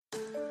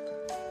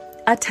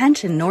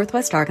Attention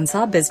Northwest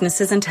Arkansas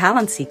businesses and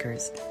talent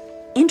seekers.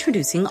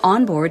 Introducing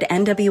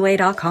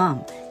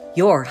OnboardNWA.com,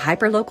 your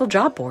hyperlocal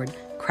job board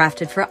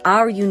crafted for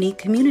our unique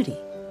community.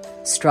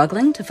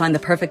 Struggling to find the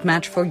perfect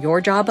match for your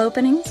job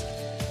openings?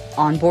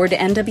 Onboard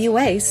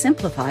NWA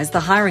simplifies the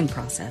hiring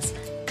process,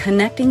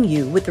 connecting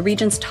you with the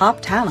region's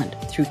top talent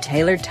through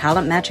tailored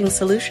talent matching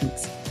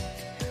solutions.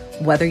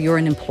 Whether you're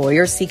an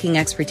employer seeking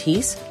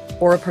expertise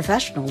or a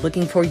professional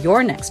looking for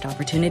your next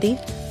opportunity,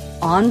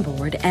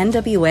 Onboard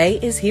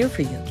NWA is here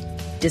for you.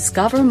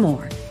 Discover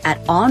more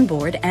at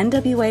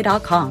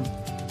onboardnwa.com,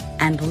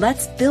 and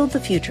let's build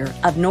the future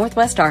of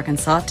Northwest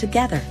Arkansas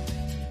together.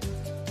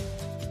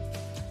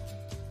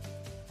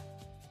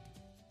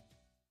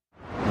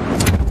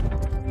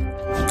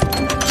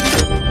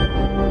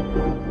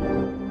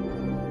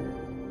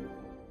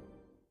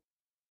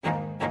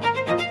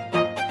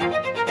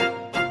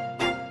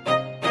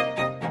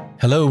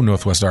 Hello,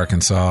 Northwest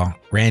Arkansas.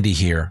 Randy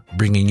here,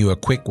 bringing you a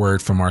quick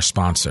word from our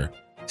sponsor,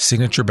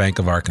 Signature Bank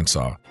of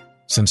Arkansas.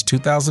 Since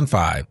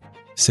 2005,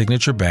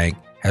 Signature Bank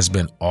has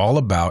been all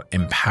about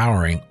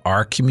empowering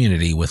our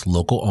community with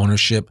local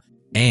ownership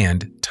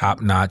and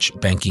top-notch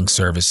banking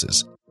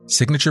services.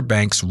 Signature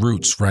Bank's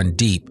roots run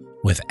deep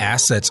with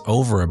assets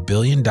over $1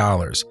 billion,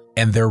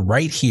 and they're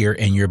right here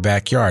in your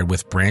backyard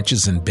with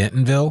branches in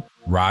Bentonville,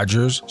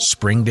 Rogers,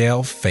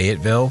 Springdale,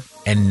 Fayetteville,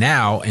 and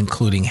now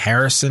including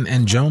Harrison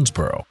and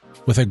Jonesboro.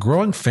 With a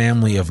growing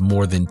family of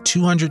more than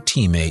 200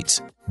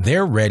 teammates,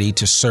 they're ready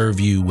to serve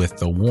you with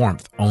the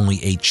warmth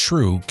only a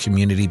true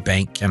community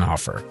bank can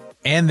offer.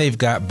 And they've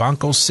got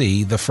Banco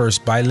C, the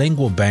first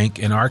bilingual bank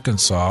in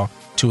Arkansas,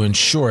 to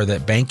ensure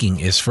that banking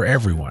is for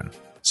everyone.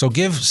 So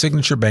give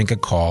Signature Bank a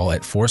call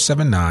at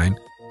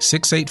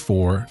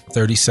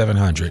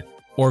 479-684-3700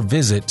 or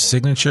visit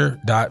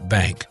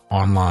signature.bank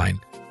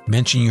online.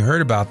 Mention you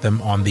heard about them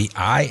on the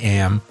I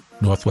Am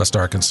Northwest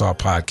Arkansas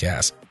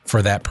podcast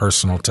for that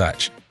personal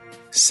touch.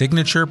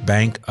 Signature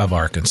Bank of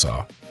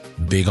Arkansas.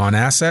 Big on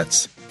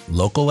assets,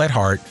 local at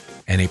heart,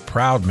 and a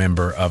proud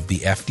member of the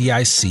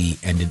FDIC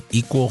and an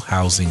equal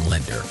housing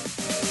lender.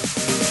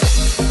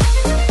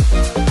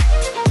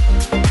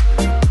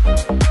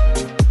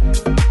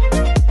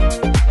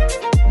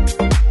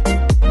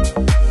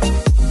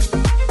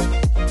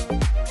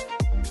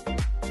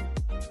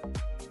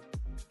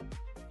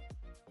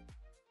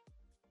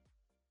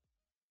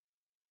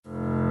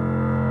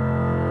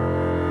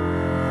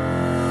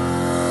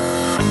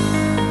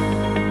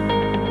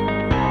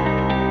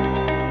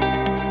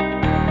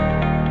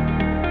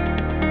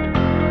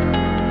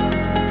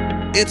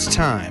 It's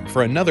time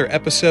for another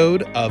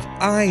episode of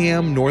I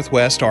Am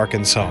Northwest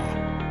Arkansas,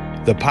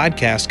 the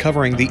podcast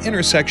covering the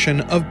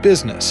intersection of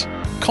business,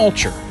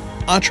 culture,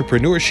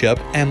 entrepreneurship,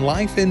 and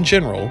life in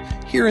general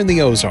here in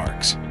the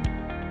Ozarks.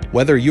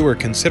 Whether you are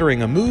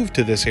considering a move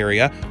to this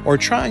area or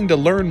trying to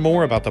learn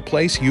more about the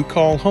place you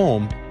call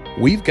home,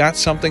 we've got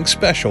something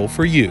special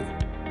for you.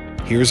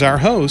 Here's our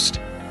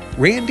host,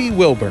 Randy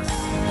Wilburn.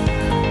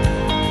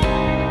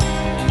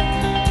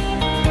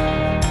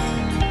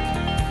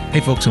 Hey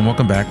folks, and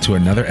welcome back to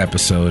another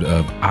episode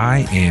of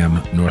I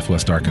Am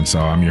Northwest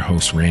Arkansas. I'm your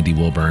host, Randy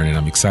Wilburn, and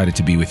I'm excited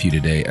to be with you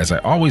today, as I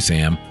always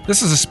am.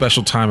 This is a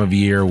special time of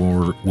year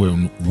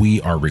when we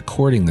are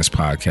recording this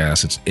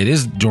podcast. It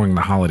is during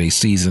the holiday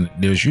season.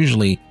 There's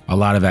usually a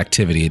lot of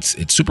activity.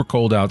 It's super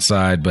cold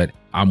outside, but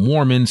I'm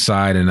warm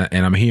inside, and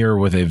I'm here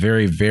with a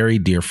very, very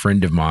dear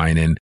friend of mine,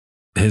 and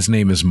his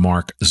name is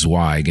Mark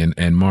Zweig,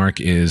 and Mark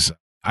is,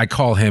 I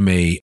call him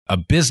a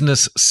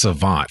business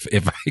savant,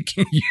 if I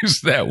can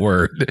use that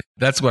word.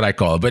 That's what I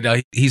call it.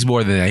 But he's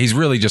more than that. He's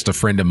really just a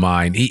friend of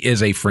mine. He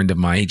is a friend of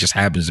mine. He just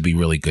happens to be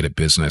really good at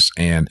business.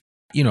 And,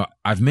 you know,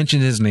 I've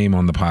mentioned his name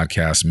on the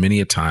podcast many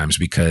a times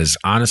because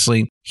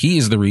honestly, he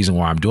is the reason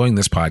why I'm doing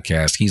this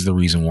podcast. He's the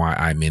reason why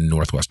I'm in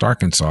Northwest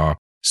Arkansas.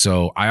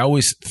 So I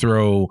always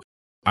throw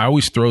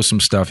some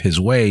stuff his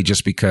way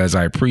just because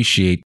I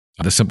appreciate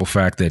the simple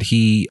fact that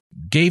he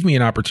gave me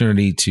an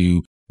opportunity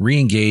to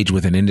re-engage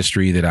with an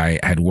industry that I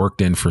had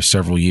worked in for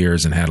several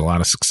years and had a lot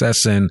of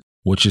success in,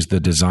 which is the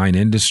design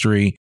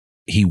industry.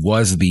 He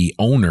was the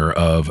owner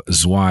of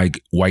Zweig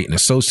White &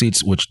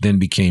 Associates, which then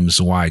became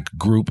Zweig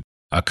Group,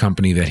 a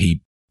company that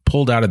he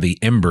pulled out of the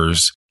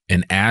embers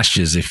and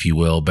ashes, if you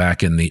will,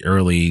 back in the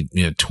early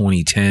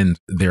 2010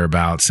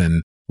 thereabouts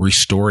and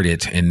restored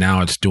it. And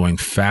now it's doing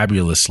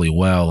fabulously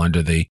well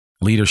under the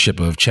leadership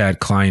of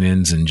Chad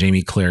Kleinens and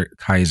Jamie Claire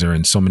Kaiser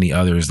and so many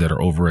others that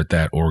are over at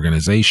that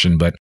organization.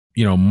 But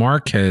you know,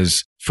 Mark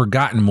has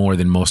forgotten more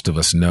than most of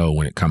us know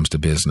when it comes to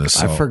business.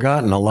 So. I've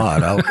forgotten a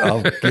lot.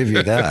 I'll give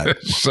you that.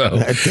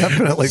 I've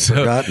definitely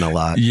forgotten a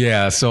lot.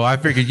 Yeah. So I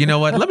figured, you know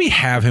what? Let me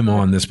have him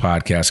on this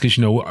podcast because,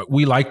 you know,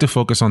 we like to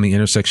focus on the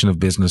intersection of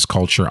business,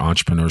 culture,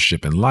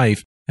 entrepreneurship, and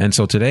life. And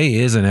so today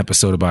is an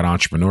episode about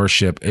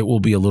entrepreneurship. It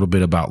will be a little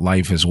bit about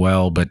life as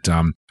well. But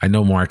I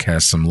know Mark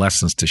has some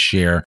lessons to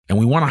share. And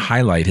we want to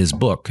highlight his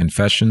book,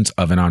 Confessions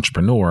of an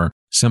Entrepreneur,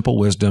 Simple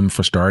Wisdom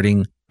for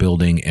Starting,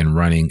 Building, and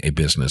Running a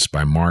Business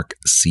by Mark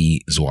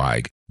C.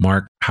 Zweig.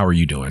 Mark, how are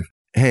you doing?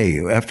 Hey,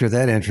 after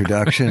that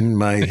introduction,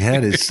 my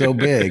head is so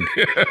big.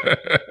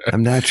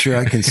 I'm not sure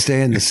I can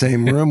stay in the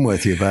same room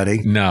with you,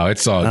 buddy. No,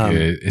 it's all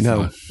good.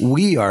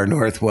 We are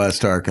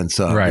Northwest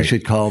Arkansas. Right. We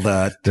should call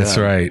that. That's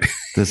right.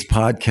 This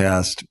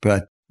podcast.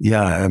 But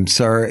yeah, I'm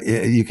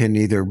sorry. You can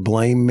either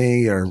blame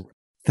me or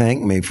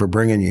thank me for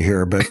bringing you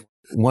here. But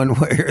one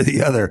way or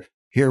the other,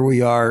 here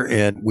we are,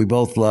 and we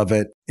both love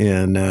it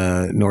in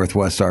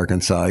Northwest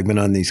Arkansas, even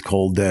on these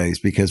cold days,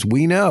 because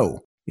we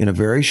know in a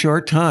very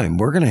short time,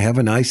 we're going to have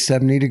a nice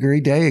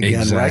 70-degree day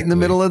again, right in the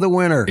middle of the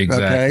winter.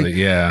 Exactly, okay?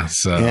 Yeah.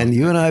 So, and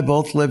you and I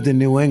both lived in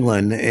New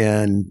England,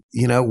 and,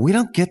 we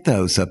don't get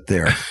those up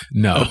there.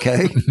 No.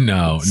 Okay?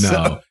 No.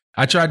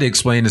 I tried to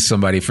explain to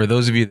somebody, for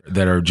those of you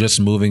that are just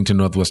moving to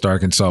Northwest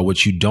Arkansas,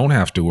 what you don't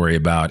have to worry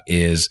about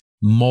is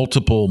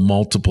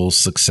multiple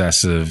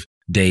successive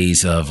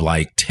days of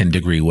like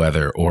 10-degree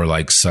weather or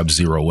like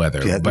sub-zero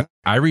weather. But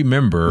I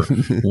remember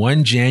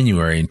one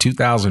January in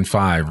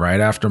 2005, right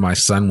after my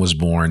son was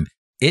born,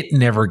 it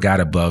never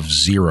got above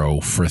zero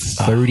for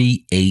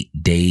 38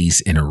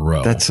 days in a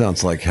row. That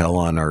sounds like hell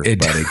on earth,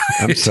 buddy.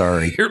 I'm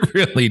sorry. It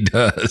really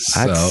does.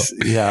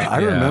 I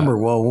remember,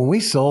 when we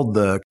sold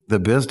the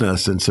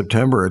business in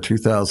September of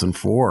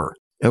 2004,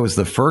 it was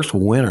the first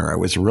winter I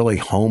was really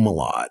home a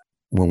lot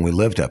when we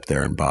lived up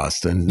there in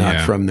Boston,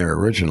 not from there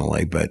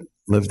originally, but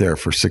lived there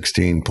for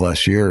 16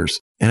 plus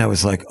years. And I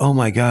was like, oh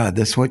my God,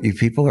 this is what you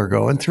people are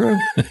going through?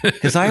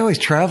 Because I always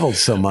traveled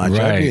so much.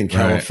 I'd be in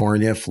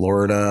California,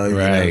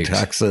 Florida,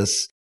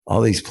 Texas,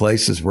 all these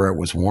places where it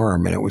was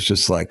warm. And it was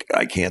just like,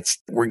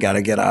 we got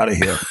to get out of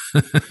here.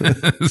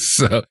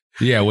 So,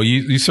 yeah, well,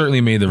 you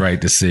certainly made the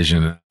right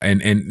decision.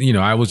 And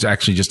I was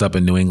actually just up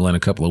in New England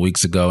a couple of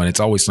weeks ago, and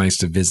it's always nice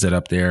to visit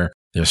up there.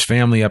 There's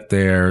family up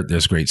there.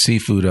 There's great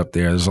seafood up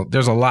there.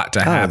 There's a lot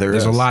to have.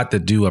 There's a lot to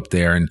do up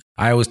there. And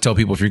I always tell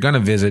people, if you're going to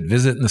visit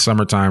in the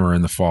summertime or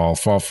in the fall.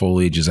 Fall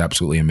foliage is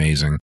absolutely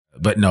amazing.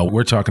 But no,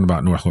 we're talking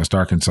about Northwest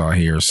Arkansas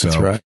here. So,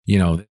 that's right.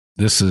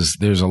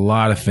 There's a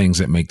lot of things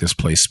that make this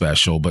place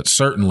special. But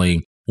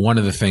certainly one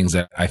of the things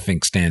that I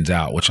think stands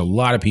out, which a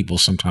lot of people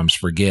sometimes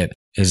forget,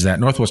 is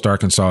that Northwest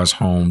Arkansas is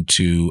home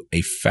to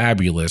a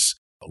fabulous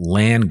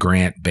land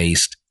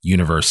grant-based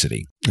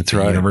university. That's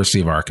right.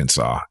 University of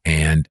Arkansas.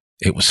 And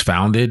it was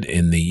founded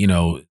in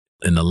the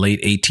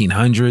late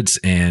 1800s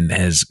and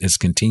has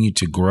continued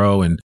to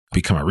grow and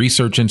become a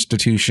research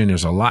institution.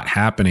 There's a lot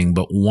happening,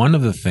 but one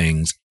of the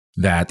things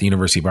that the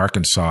University of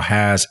Arkansas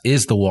has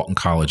is the Walton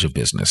College of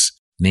Business,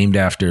 named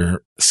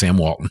after Sam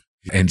Walton.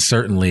 And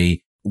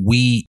certainly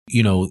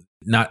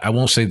I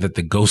won't say that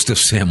the ghost of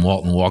Sam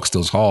Walton walks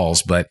those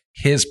halls, but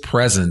his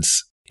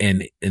presence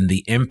and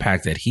the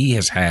impact that he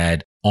has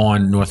had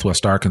on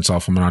Northwest Arkansas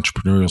from an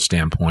entrepreneurial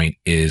standpoint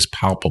is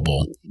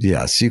palpable.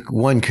 Yes,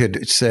 one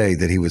could say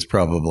that he was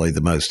probably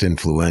the most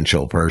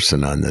influential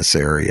person on this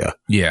area.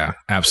 Yeah,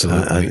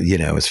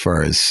 absolutely. As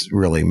far as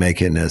really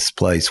making this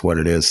place what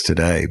it is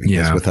today,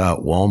 because without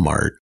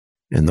Walmart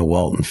and the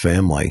Walton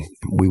family,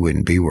 we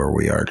wouldn't be where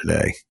we are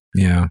today.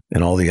 Yeah.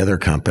 And all the other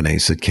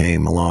companies that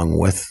came along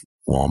with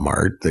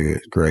Walmart, the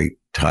great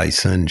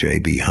Tyson,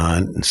 J.B.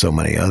 Hunt, and so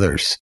many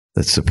others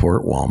that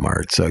support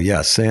Walmart. So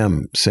yeah,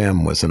 Sam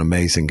was an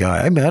amazing guy.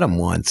 I met him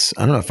once.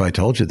 I don't know if I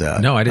told you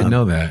that. No, I didn't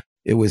know that.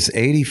 It was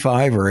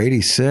 85 or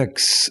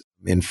 86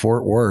 in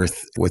Fort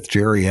Worth with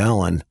Jerry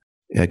Allen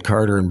at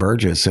Carter and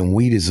Burgess. And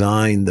we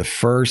designed the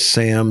first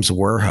Sam's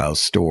Warehouse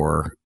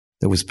store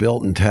that was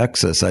built in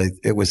Texas.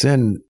 It was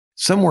in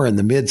somewhere in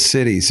the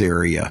mid-cities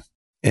area.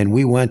 And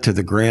we went to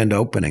the grand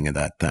opening of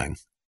that thing.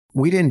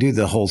 We didn't do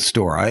the whole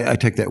store. I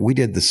take that. We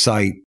did the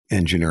site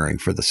engineering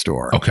for the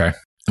store. Okay.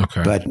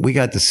 But we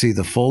got to see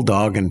the full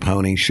dog and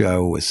pony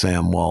show with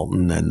Sam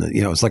Walton. And,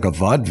 it was like a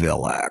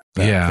vaudeville act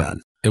back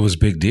then. It was a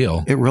big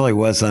deal. It really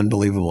was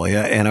unbelievable.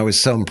 Yeah. And I was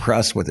so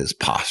impressed with his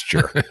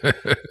posture.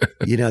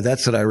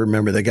 That's what I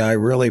remember. The guy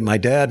my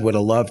dad would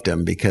have loved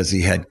him because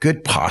he had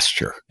good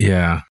posture.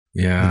 Yeah.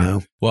 Yeah.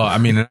 Well, I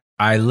mean,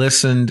 I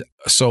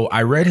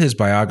read his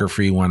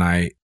biography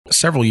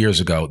several years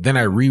ago. Then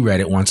I reread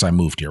it once I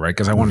moved here, right?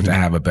 Because I wanted to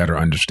have a better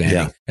understanding.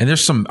 Yeah. And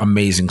there's some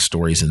amazing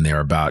stories in there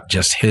about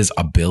just his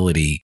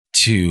ability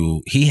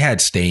he had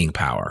staying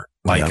power.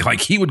 Like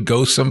he would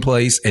go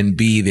someplace and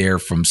be there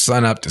from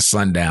sun up to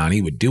sundown.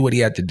 He would do what he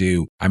had to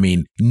do. I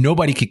mean,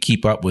 nobody could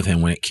keep up with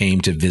him when it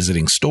came to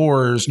visiting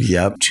stores,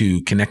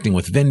 to connecting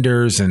with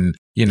vendors. And,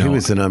 he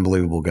was an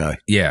unbelievable guy.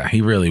 Yeah,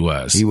 he really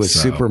was. He was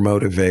super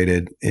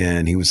motivated,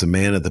 and he was a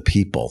man of the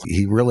people.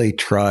 He really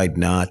tried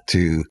not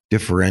to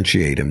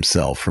differentiate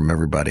himself from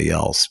everybody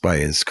else by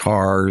his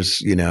cars,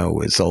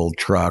 his old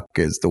truck,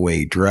 the way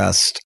he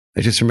dressed.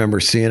 I just remember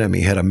seeing him.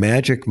 He had a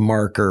magic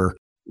marker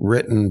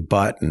written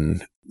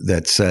button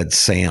that said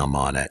Sam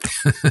on it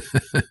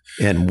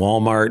and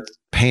Walmart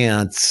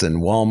pants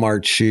and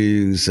Walmart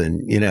shoes. And,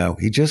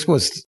 he just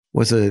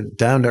was a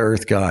down to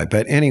earth guy.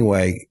 But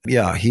anyway,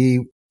 he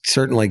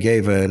certainly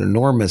gave an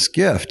enormous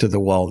gift to the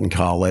Walton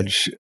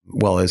College.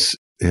 Well,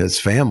 his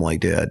family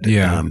did.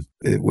 Yeah.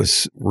 It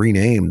was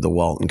renamed the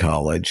Walton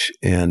College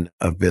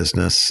of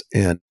Business.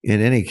 And in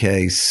any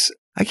case,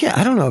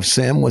 I don't know if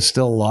Sam was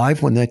still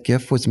alive when that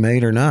gift was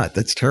made or not.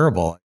 That's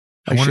terrible.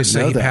 I want to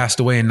say he passed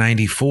away in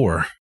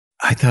 94.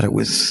 I thought it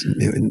was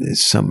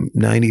some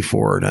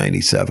 94 or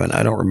 97.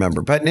 I don't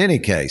remember. But in any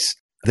case,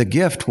 the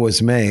gift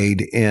was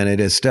made, and it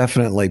has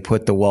definitely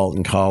put the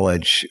Walton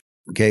College,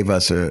 gave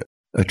us a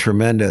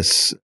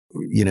tremendous,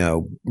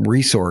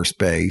 resource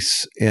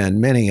base, and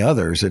many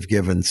others have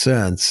given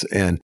since.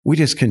 And we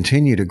just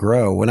continue to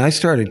grow. When I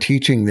started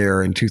teaching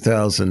there in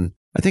 2000,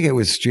 I think it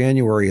was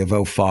January of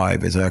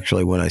 05 is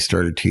actually when I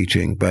started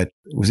teaching, but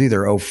it was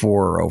either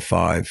 04 or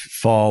 05,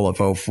 fall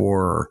of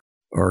 04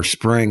 or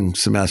spring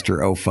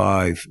semester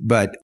 05.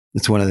 But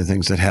it's one of the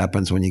things that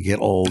happens when you get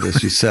old.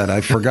 As you said,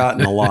 I've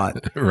forgotten a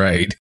lot.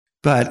 Right.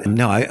 But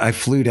no, I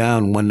flew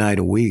down one night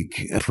a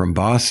week from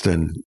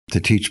Boston to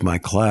teach my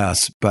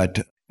class.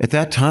 But at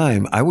that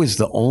time, I was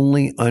the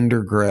only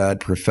undergrad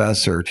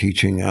professor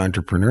teaching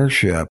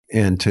entrepreneurship.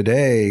 And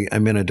today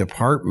I'm in a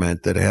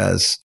department that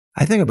has,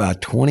 I think,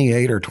 about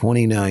 28 or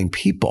 29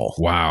 people.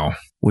 Wow.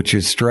 Which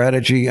is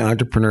strategy,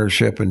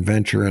 entrepreneurship, and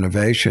venture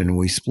innovation.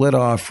 We split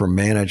off from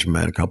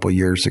management a couple of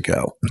years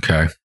ago.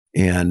 Okay.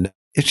 And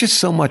it's just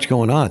so much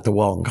going on at the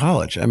Walton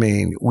College. I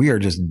mean, we are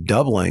just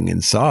doubling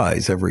in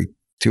size every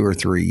 2 or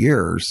 3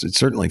 years. It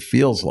certainly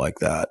feels like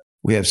that.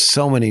 We have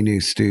so many new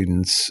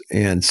students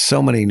and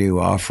so many new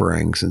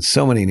offerings and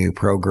so many new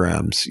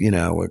programs,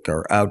 like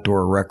our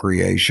outdoor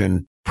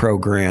recreation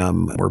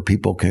program where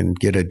people can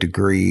get a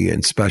degree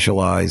and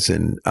specialize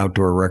in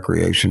outdoor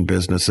recreation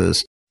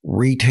businesses.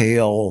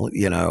 Retail,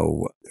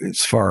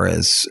 as far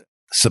as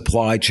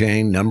supply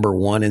chain, number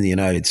one in the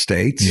United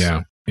States.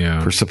 Yeah.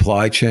 For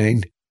supply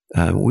chain.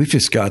 We've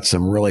just got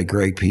some really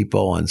great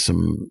people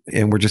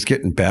and we're just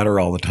getting better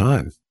all the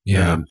time.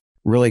 Yeah.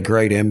 Really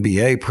great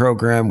MBA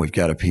program. We've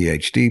got a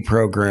PhD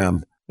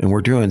program, and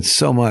we're doing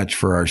so much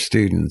for our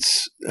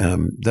students.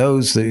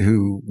 Those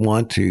who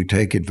want to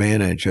take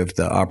advantage of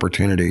the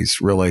opportunities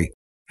really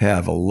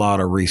have a lot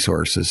of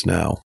resources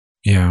now.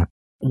 Yeah.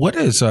 What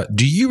is,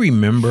 do you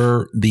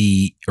remember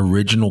the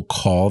original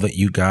call that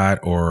you got,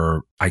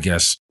 or I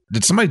guess,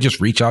 did somebody just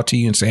reach out to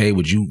you and say, hey,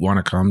 would you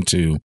want to come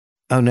to?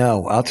 Oh,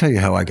 no. I'll tell you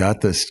how I got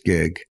this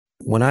gig.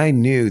 When I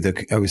knew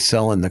that I was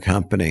selling the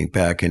company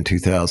back in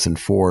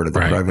 2004 to the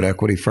private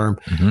equity firm,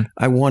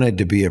 I wanted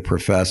to be a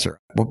professor.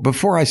 But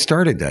before I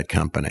started that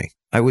company,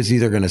 I was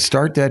either going to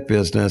start that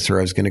business or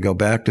I was going to go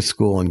back to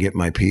school and get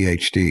my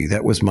PhD.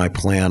 That was my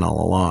plan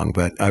all along.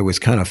 But I was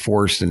kind of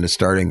forced into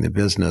starting the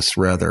business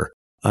rather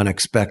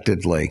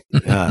unexpectedly,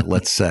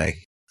 let's say.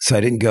 So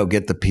I didn't go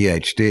get the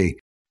PhD.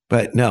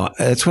 But no,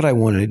 that's what I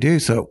wanted to do.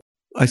 So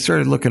I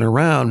started looking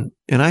around,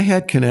 and I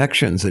had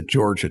connections at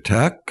Georgia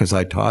Tech because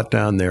I taught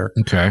down there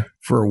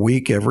for a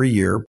week every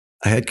year.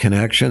 I had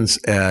connections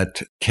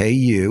at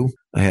KU.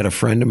 I had a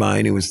friend of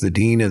mine who was the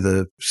dean of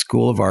the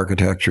School of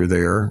Architecture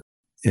there,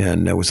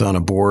 and I was on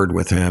a board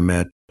with him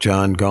at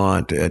John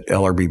Gaunt at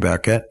Ellerbe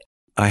Beckett.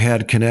 I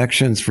had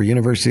connections for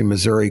University of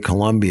Missouri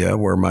Columbia,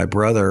 where my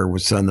brother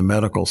was on the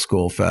medical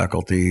school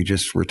faculty. He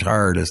just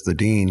retired as the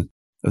dean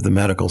of the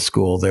medical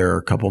school there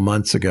a couple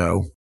months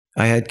ago.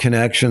 I had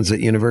connections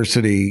at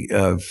University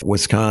of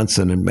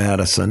Wisconsin in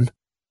Madison.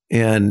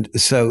 And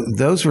so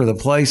those were the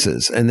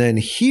places. And then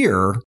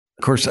here,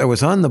 of course, I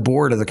was on the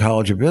board of the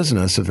College of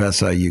Business of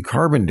SIU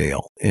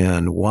Carbondale.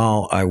 And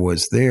while I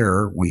was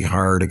there, we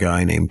hired a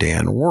guy named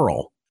Dan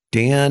Worrell.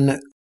 Dan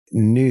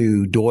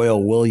knew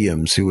Doyle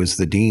Williams, who was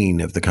the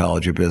dean of the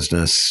College of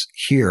Business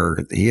here.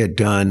 He had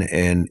done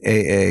an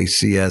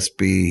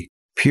AACSB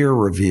peer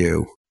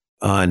review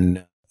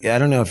on, I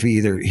don't know if he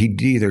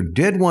either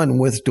did one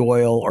with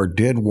Doyle or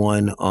did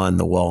one on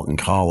the Walton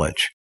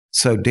College.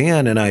 So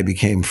Dan and I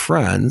became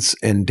friends,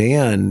 and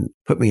Dan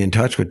put me in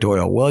touch with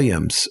Doyle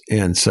Williams.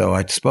 And so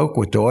I spoke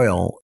with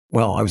Doyle.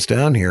 Well, I was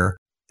down here.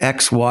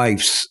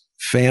 Ex-wife's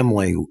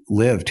family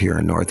lived here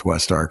in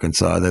Northwest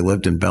Arkansas. They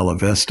lived in Bella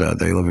Vista.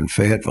 They live in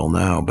Fayetteville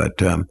now.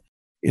 But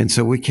and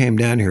so we came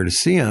down here to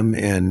see him,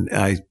 and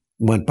I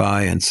went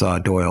by and saw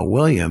Doyle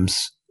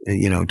Williams.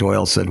 And,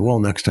 Doyle said, well,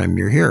 next time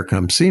you're here,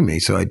 come see me.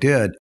 So I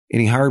did,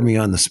 and he hired me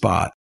on the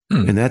spot.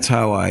 And that's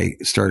how I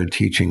started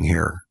teaching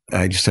here.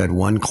 I just had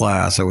one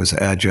class. I was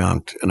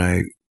adjunct,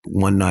 and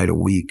one night a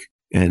week.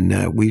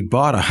 And we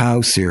bought a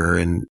house here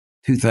in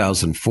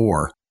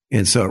 2004.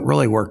 And so it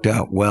really worked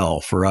out well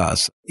for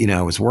us.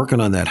 I was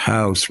working on that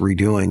house,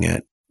 redoing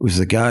it. It was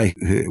the guy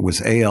it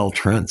was A.L.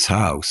 Trent's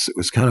house. It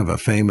was kind of a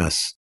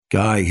famous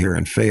guy here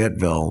in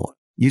Fayetteville.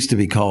 Used to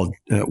be called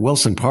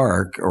Wilson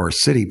Park, or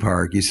City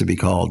Park used to be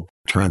called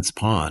Trent's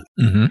Pond.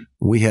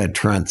 We had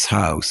Trent's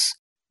house.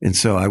 And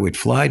so I would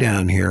fly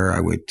down here. I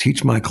would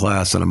teach my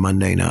class on a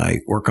Monday night,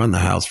 work on the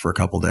house for a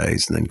couple of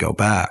days, and then go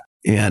back.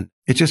 And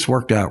it just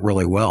worked out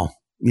really well.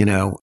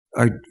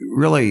 I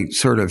really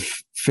sort of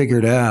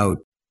figured out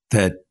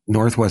that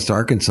Northwest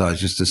Arkansas is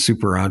just a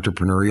super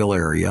entrepreneurial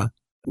area.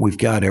 We've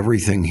got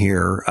everything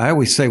here. I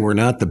always say we're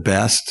not the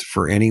best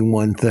for any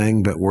one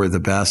thing, but we're the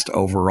best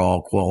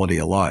overall quality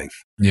of life.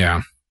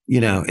 Yeah.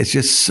 It's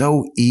just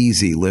so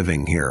easy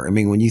living here. I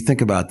mean, when you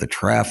think about the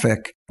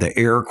traffic, the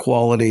air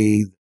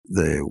quality,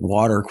 the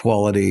water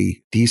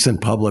quality,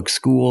 decent public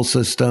school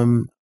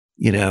system.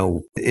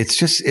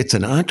 It's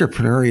an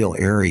entrepreneurial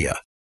area,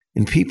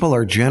 and people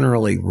are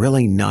generally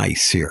really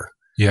nice here.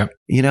 Yeah.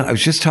 I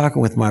was just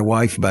talking with my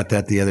wife about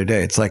that the other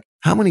day. It's like,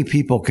 how many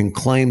people can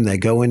claim they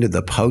go into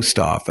the post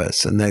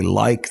office and they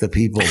like the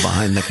people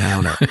behind the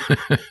counter?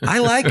 I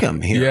like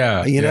them here.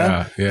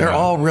 Yeah. They're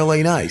all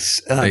really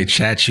nice. They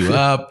chat you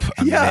up.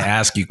 They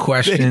ask you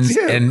questions.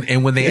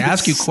 And when they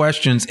ask you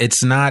questions,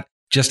 it's not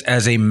just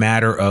as a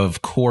matter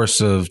of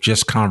course of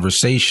just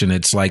conversation.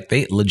 It's like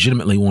they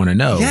legitimately want to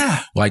know.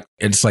 Yeah. Like,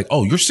 it's like,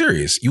 oh, you're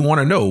serious. You want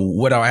to know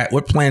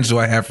what plans do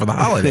I have for the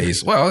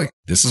holidays? Well,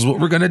 this is what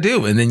we're going to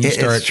do. And then you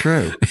start. It's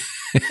true.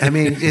 I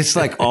mean, it's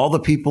like all the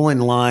people in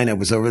line. I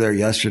was over there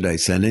yesterday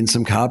sending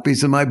some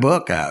copies of my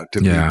book out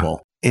to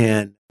people,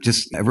 and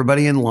just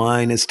everybody in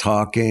line is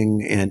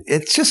talking. And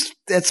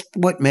that's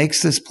what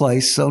makes this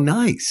place so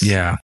nice.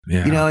 Yeah.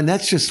 And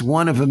that's just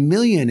one of a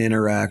million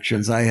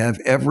interactions I have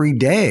every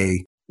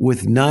day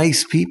with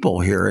nice people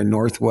here in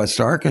Northwest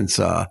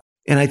Arkansas.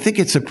 And I think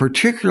it's a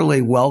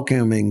particularly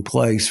welcoming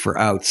place for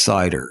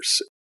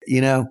outsiders.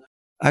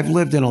 I've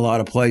lived in a lot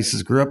of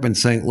places, grew up in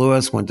St.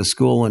 Louis, went to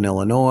school in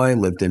Illinois,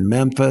 lived in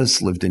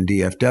Memphis, lived in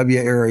DFW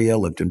area,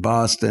 lived in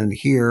Boston,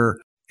 here,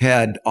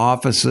 had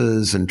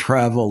offices and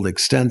traveled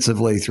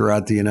extensively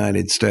throughout the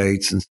United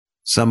States and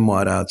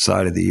somewhat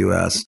outside of the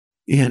U.S.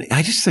 And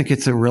I just think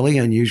it's a really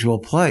unusual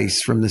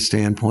place from the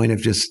standpoint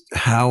of just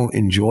how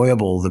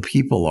enjoyable the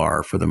people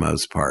are for the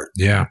most part.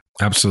 Yeah,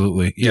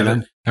 absolutely.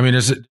 Yeah. I mean,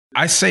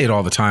 I say it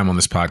all the time on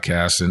this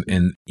podcast,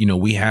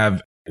 and we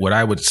have what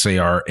I would say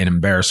are an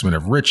embarrassment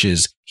of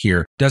riches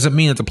here. Doesn't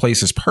mean that the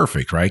place is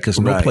perfect, right? Because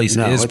no place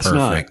is perfect.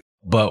 Not.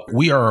 But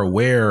we are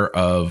aware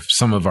of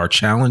some of our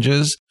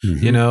challenges,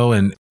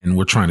 and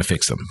we're trying to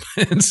fix them.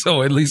 And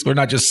so at least we're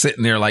not just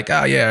sitting there like,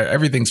 oh, yeah,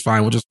 everything's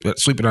fine. We'll just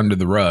sweep it under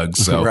the rug.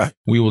 So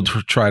we will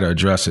try to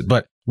address it.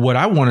 But what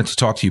I wanted to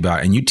talk to you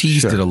about, and you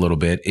teased it a little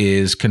bit,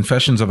 is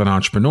Confessions of an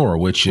Entrepreneur,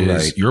 which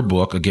is your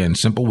book. Again,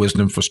 Simple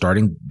Wisdom for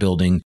Starting,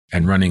 Building,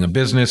 and Running a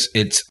Business.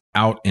 It's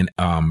out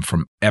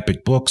from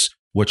Epic Books,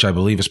 which I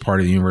believe is part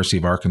of the University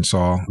of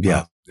Arkansas.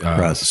 Yeah.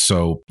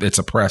 So it's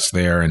a press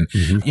there. And,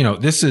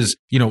 this is,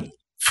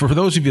 for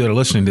those of you that are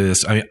listening to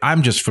this,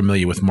 I'm just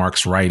familiar with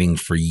Mark's writing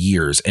for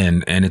years.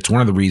 And it's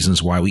one of the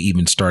reasons why we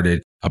even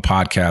started a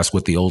podcast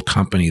with the old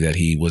company that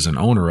he was an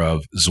owner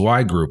of,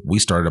 Zweig Group. We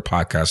started a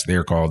podcast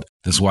there called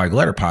the Zweig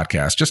Letter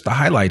Podcast, just to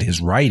highlight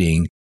his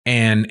writing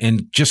and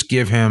just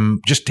give him,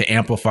 just to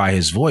amplify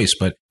his voice.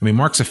 But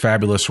Mark's a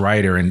fabulous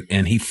writer,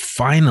 and he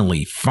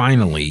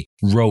finally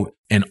wrote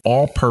an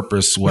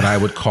all-purpose, what I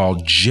would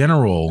call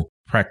general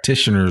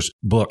practitioner's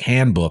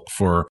handbook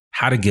for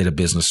how to get a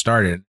business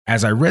started.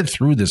 As I read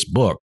through this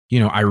book,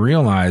 I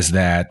realized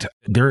that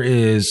there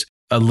is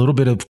a little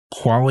bit of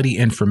quality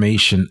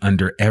information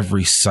under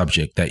every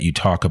subject that you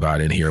talk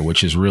about in here,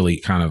 which is really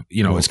kind of,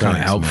 it's kind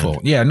of helpful.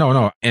 Man. Yeah,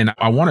 no. And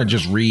I want to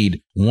just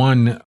read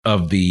one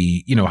of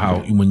the,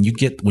 how when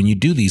you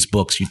do these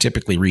books, you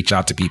typically reach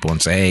out to people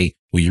and say, hey,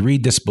 will you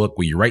read this book?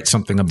 Will you write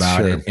something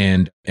about it?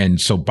 And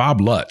so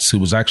Bob Lutz, who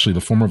was actually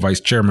the former vice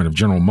chairman of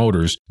General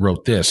Motors,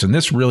 wrote this. And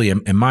this really,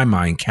 in my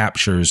mind,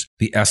 captures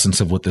the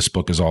essence of what this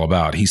book is all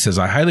about. He says,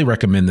 I highly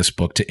recommend this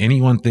book to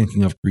anyone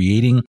thinking of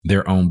creating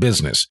their own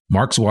business.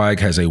 Mark Zweig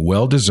has a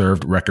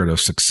well-deserved record of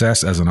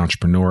success as an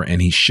entrepreneur,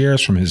 and he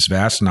shares from his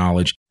vast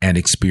knowledge and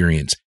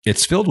experience.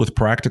 It's filled with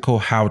practical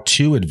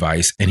how-to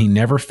advice, and he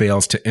never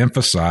fails to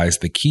emphasize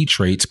the key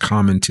traits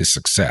common to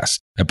success: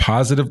 a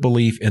positive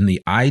belief in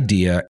the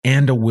idea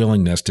and a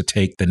willingness to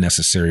take the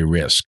necessary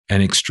risk.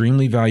 An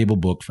extremely valuable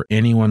book for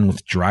anyone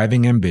with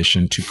driving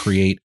ambition to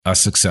create a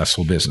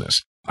successful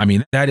business.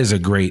 That is a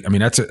great,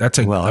 that's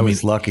a. Well, I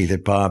was lucky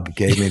that Bob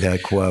gave me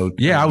that quote.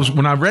 Yeah,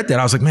 when I read that,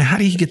 I was like, man, how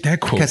did he get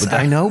that quote? Because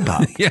I know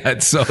Bob. Yeah,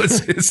 so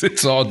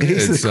it's all good.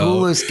 He's the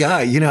coolest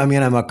guy.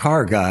 I'm a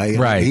car guy.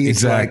 Right,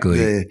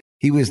 exactly.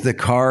 He was the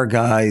car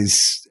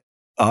guy's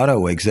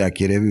auto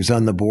executive. He was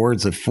on the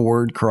boards of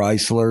Ford,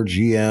 Chrysler,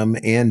 GM,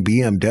 and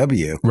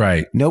BMW.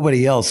 Right.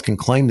 Nobody else can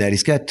claim that.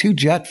 He's got 2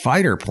 jet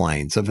fighter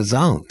planes of his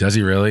own. Does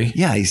he really?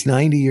 Yeah, he's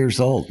 90 years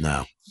old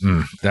now.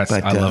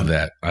 I love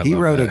that. He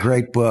wrote a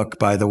great book,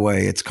 by the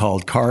way. It's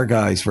called Car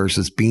Guys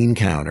versus Bean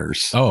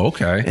Counters. Oh,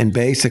 okay. And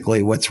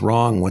basically what's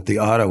wrong with the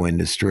auto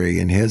industry,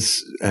 in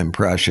his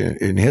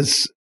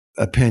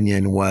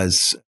opinion,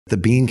 was the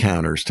bean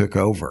counters took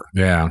over.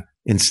 Yeah.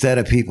 Instead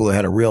of people who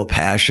had a real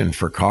passion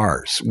for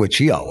cars, which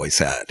he always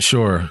had.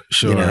 Sure.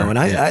 And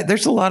I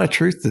there's a lot of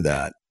truth to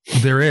that.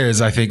 There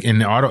is. I think in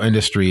the auto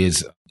industry,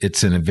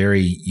 it's in a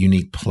very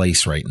unique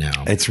place right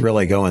now. It's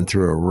really going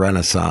through a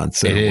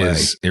renaissance. It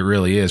is. It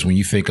really is. When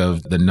you think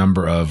of the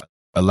number of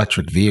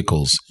electric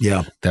vehicles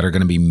that are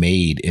going to be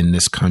made in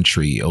this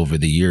country over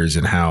the years,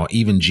 and how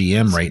even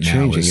GM right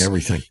now is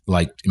everything.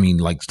 Like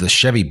the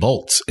Chevy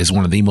Bolt is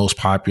one of the most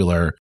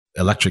popular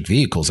electric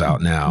vehicles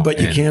out now.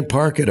 But you can't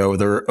park it over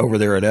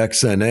there at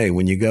XNA.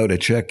 When you go to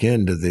check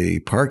into the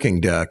parking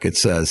deck, it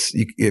says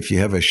if you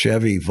have a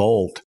Chevy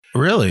Volt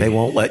Really? They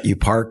won't let you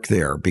park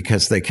there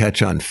because they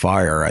catch on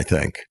fire, I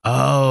think.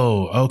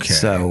 Oh, okay.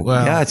 So,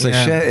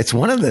 it's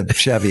one of the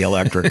Chevy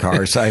electric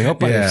cars. I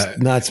hope I'm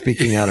not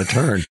speaking out of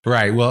turn.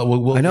 Right.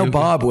 Well, I know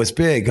Bob was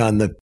big on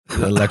the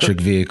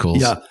electric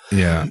vehicles.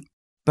 Yeah.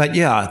 But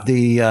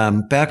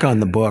the back on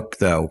the book,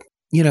 though,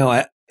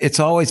 it's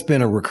always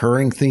been a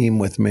recurring theme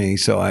with me.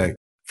 So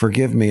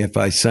forgive me if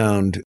I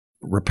sound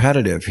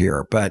repetitive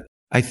here, but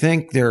I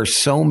think there are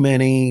so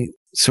many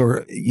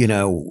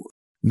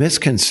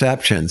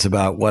misconceptions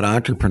about what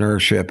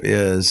entrepreneurship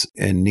is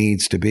and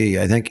needs to be.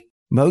 I think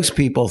most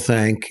people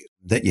think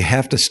that you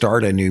have to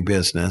start a new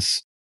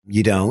business.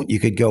 You don't. You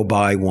could go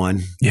buy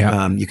one.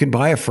 Yeah. You can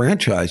buy a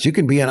franchise. You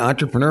can be an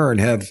entrepreneur and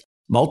have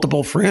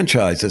multiple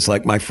franchises,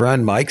 like my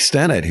friend Mike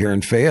Stennett here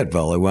in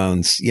Fayetteville, who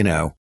owns,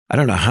 I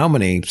don't know how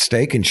many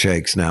Steak and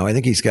Shakes now. I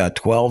think he's got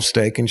 12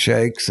 Steak and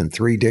Shakes and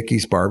 3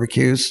 Dickey's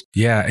barbecues.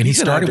 Yeah, and he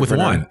started with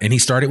one. And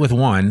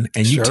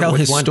you tell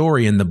his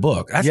story in the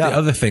book. That's the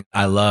other thing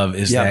I love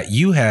is that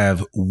you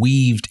have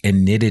weaved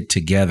and knitted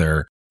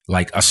together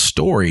like a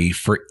story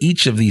for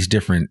each of these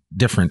different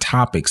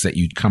topics that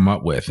you'd come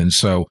up with. And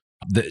so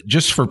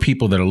just for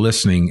people that are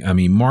listening, I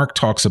mean, Mark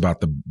talks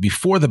about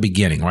before the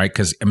beginning, right?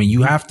 Because, I mean,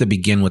 you have to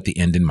begin with the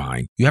end in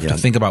mind. You have to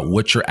think about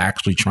what you're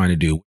actually trying to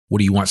do. What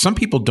do you want? Some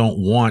people don't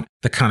want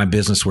the kind of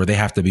business where they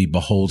have to be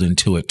beholden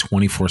to it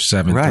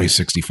 24/7,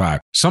 365.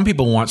 Some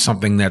people want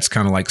something that's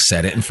kind of like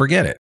set it and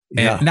forget it.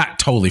 And not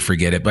totally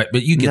forget it, but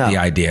you get the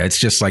idea. It's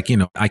just like,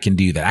 I can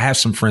do that. I have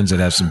some friends that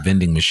have some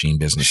vending machine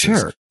businesses.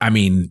 Sure. I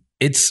mean,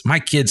 my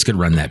kids could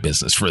run that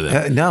business for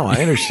them. No, I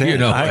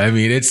understand. I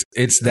mean,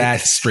 it's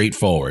that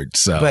straightforward.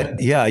 So,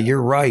 but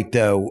you're right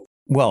though.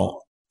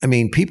 Well, I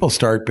mean, people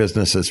start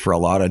businesses for a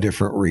lot of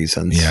different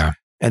reasons. Yeah.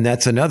 And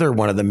that's another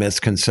one of the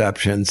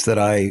misconceptions that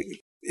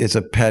is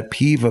a pet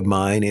peeve of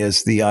mine,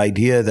 is the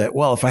idea that,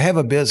 well, if I have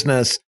a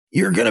business,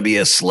 you're going to be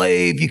a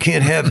slave. You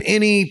can't have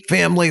any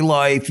family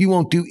life. You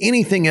won't do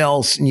anything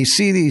else. And you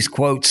see these,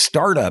 quote,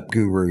 startup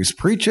gurus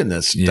preaching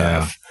this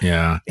stuff.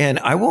 Yeah. And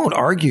I won't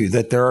argue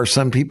that there are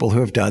some people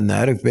who have done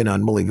that, who've been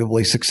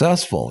unbelievably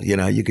successful.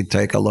 You could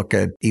take a look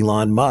at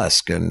Elon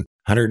Musk and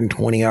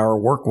 120-hour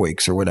work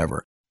weeks or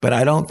whatever. But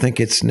I don't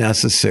think it's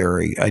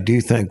necessary. I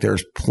do think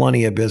there's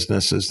plenty of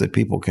businesses that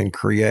people can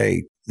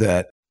create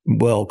that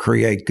will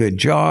create good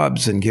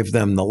jobs and give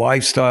them the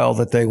lifestyle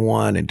that they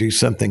want and do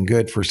something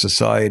good for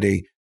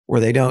society, where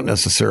they don't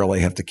necessarily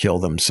have to kill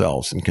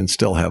themselves and can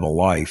still have a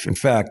life. In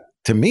fact,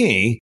 to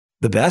me,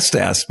 the best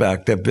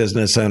aspect of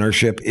business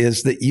ownership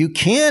is that you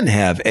can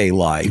have a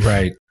life.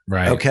 Right.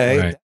 Okay.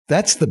 Right.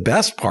 That's the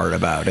best part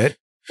about it.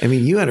 I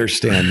mean, you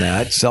understand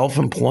that.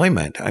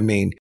 Self-employment. I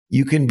mean,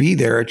 you can be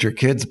there at your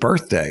kid's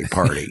birthday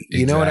party.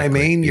 You know what I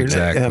mean?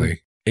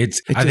 Exactly.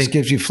 It just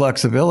gives you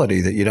flexibility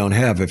that you don't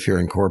have if you're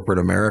in corporate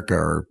America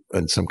or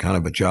in some kind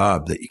of a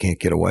job that you can't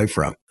get away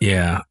from.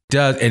 Yeah,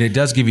 it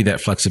does give you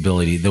that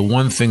flexibility. The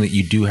one thing that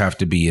you do have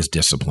to be is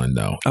disciplined,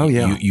 though. Oh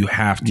yeah, you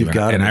have to. You've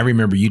got it. I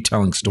remember you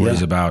telling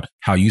stories about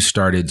how you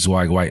started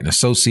Zweig, White and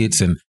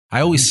Associates, and I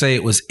always say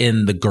it was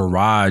in the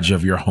garage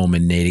of your home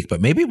in Natick,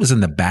 but maybe it was in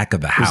the back of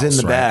the house. It was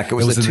in the back. It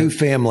was a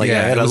two-family. I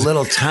had a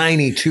little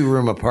tiny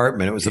 2-room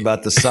apartment. It was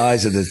about the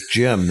size of this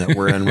gym that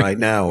we're in right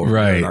now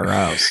in our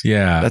house.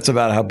 Yeah. That's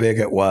about how big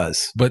it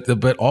was.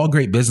 But all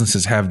great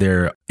businesses have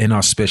their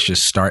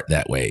inauspicious start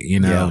that way,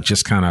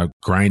 just kind of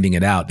grinding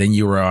it out. Then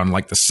you were on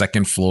like the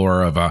second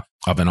floor of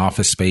an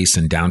office space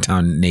in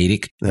downtown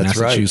Natick, That's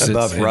Massachusetts. Right,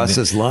 above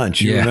Russ's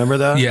Lunch. You remember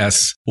that?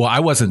 Yes. Well, I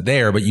wasn't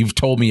there, but you've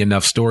told me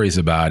enough stories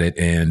about it.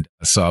 And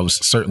so I was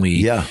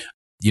certainly,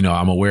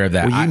 I'm aware of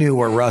that. Well, you knew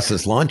where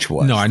Russ's Lunch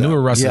was. No, I knew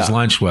where Russ's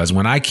Lunch was.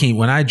 When I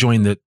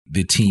joined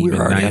the team. We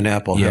were already in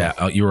Apple Hill.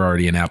 Yeah, you were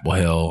already in Apple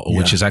Hill,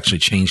 which has actually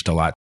changed a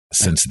lot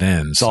since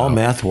then. It's all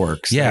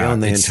MathWorks. Yeah. They own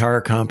the entire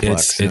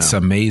complex. It's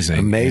amazing.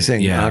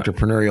 Amazing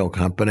entrepreneurial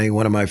company.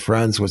 One of my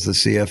friends was the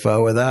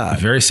CFO of that.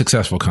 Very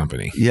successful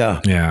company.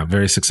 Yeah. Yeah.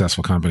 Very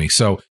successful company.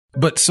 So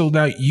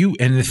now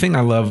and the thing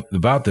I love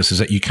about this is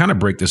that you kind of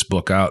break this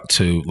book out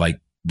to like,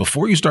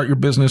 before you start your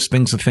business,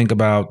 things to think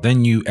about.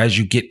 Then as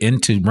you get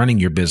into running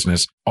your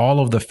business,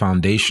 all of the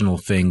foundational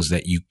things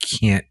that you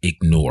can't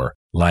ignore,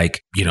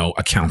 like,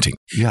 accounting.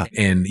 Yeah.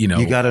 And, you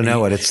got to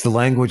know it. It's the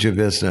language of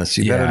business.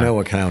 You better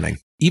know accounting.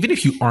 Even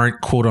if you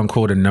aren't, quote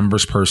unquote, a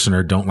numbers person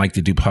or don't like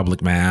to do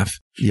public math,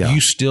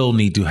 you still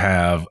need to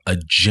have a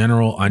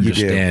general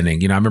understanding.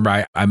 I remember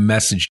I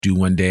messaged you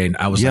one day and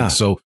I was like,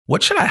 so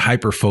what should I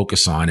hyper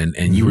focus on?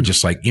 And you were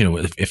just like,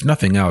 if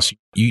nothing else,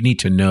 you need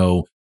to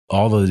know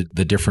all of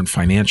the different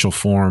financial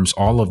forms,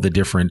 all of the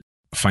different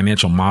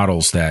financial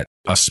models that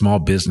a small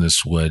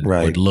business would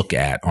look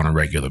at on a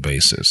regular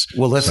basis.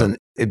 Well, listen,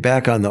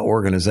 back on the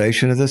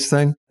organization of this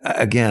thing,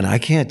 again, I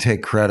can't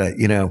take credit.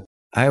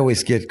 I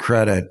always get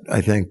credit,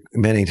 I think,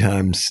 many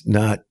times,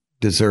 not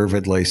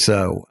deservedly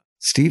so.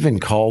 Stephen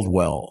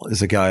Caldwell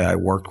is a guy I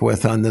worked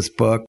with on this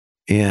book.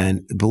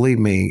 And believe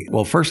me,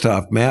 well, first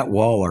off, Matt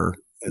Waller,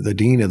 the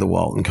dean of the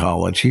Walton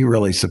College, he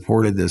really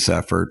supported this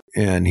effort.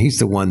 And he's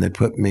the one that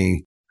put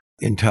me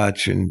in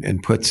touch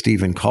and put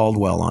Stephen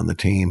Caldwell on the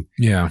team.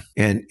 Yeah.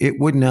 And it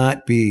would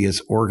not be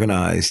as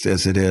organized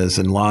as it is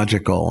and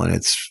logical in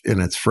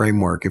its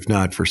framework if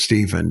not for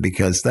Stephen,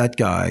 because that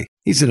guy,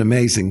 he's an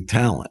amazing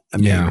talent. I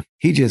mean,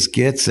 he just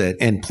gets it.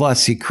 And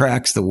plus he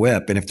cracks the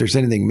whip. And if there's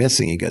anything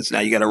missing, he goes, now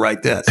you got to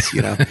write this,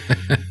 you know.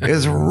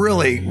 It's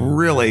really,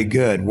 really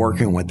good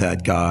working with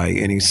that guy.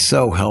 And he's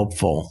so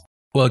helpful.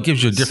 Well, it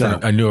gives you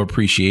a new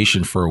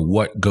appreciation for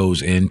what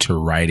goes into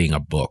writing a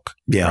book,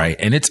 right?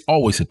 And it's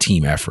always a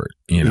team effort,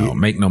 you know,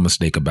 make no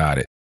mistake about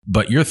it.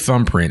 But your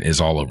thumbprint is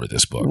all over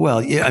this book.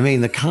 Well, yeah, I mean,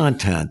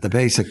 the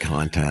basic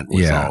content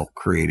was all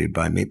created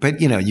by me.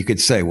 But, you know, you could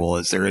say, well,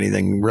 is there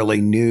anything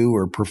really new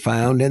or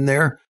profound in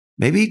there?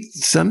 Maybe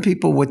some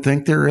people would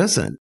think there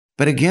isn't.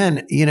 But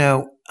again, you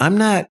know, I'm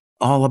not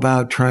all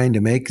about trying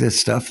to make this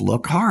stuff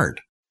look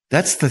hard.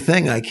 That's the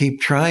thing I keep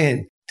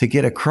trying to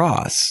get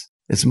across.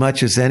 As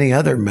much as any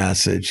other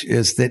message,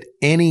 is that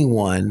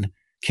anyone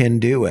can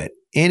do it.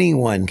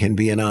 Anyone can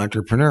be an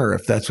entrepreneur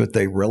if that's what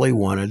they really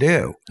want to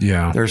do.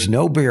 Yeah. There's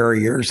no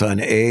barriers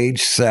on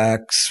age,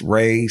 sex,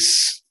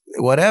 race,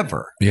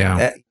 whatever.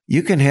 Yeah.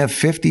 You can have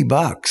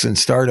 $50 and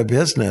start a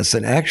business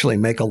and actually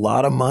make a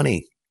lot of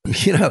money.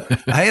 You know,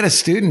 I had a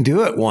student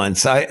do it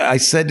once. I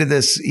said to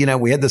this, you know,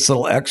 we had this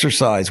little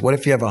exercise. What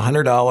if you have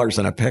 $100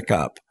 in a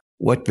pickup?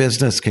 What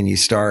business can you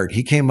start?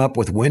 He came up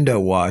with window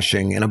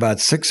washing, and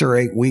about 6 or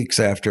 8 weeks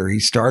after he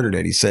started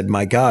it, he said,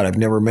 my God, I've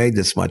never made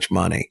this much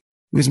money.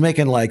 He was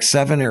making like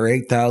 $7,000 or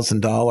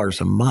 $8,000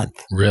 a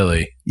month.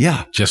 Really?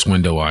 Yeah. Just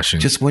window washing.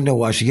 Just window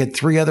washing. He had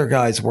 3 other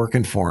guys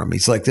working for him.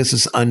 He's like, this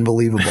is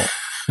unbelievable.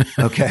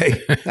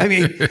 Okay. I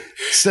mean,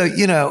 so,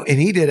 you know,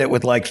 and he did it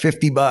with like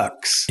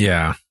 $50.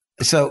 Yeah.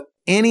 So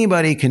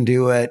anybody can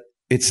do it.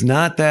 It's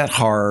not that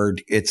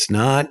hard. It's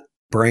not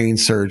brain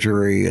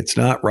surgery. It's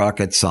not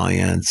rocket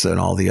science and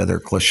all the other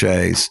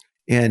cliches.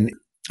 And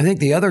I think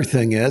the other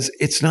thing is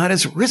it's not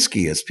as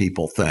risky as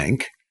people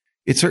think.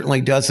 It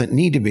certainly doesn't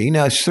need to be.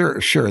 Now, sure,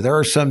 there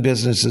are some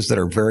businesses that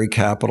are very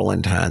capital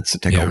intense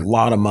that take a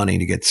lot of money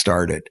to get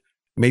started.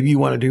 Maybe you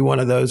want to do one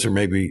of those, or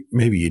maybe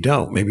you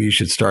don't. Maybe you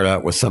should start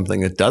out with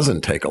something that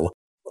doesn't take a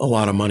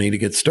lot of money to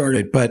get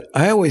started. But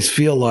I always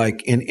feel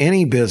like in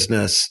any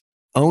business,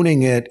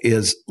 owning it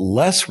is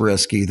less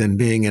risky than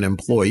being an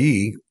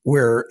employee,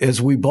 where,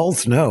 as we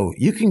both know,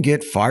 you can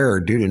get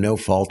fired due to no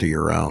fault of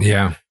your own.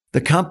 Yeah.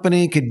 The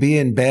company could be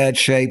in bad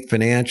shape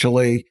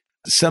financially.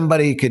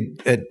 Somebody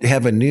could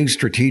have a new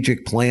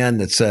strategic plan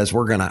that says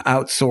we're going to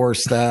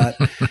outsource that.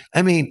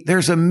 I mean,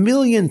 there's a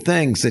million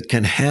things that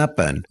can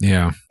happen.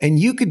 Yeah. And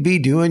you could be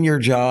doing your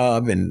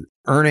job and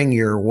earning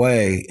your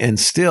way and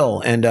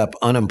still end up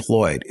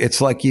unemployed.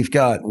 It's like you've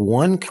got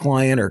one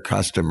client or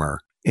customer,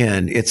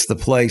 and it's the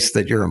place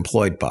that you're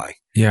employed by.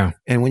 Yeah.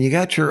 And when you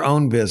got your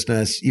own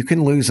business, you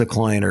can lose a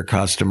client or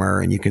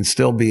customer and you can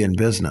still be in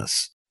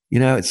business.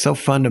 You know, it's so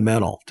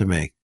fundamental to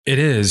me. It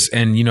is.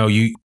 And, you know,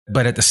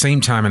 but at the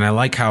same time, and I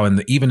like how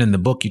even in the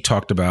book, you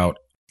talked about,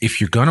 if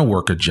you're going to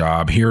work a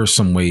job, here are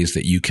some ways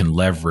that you can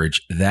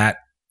leverage that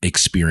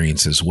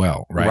experience as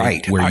well,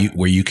 right? Right.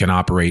 Where you can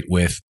operate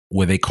with,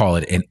 where they call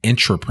it an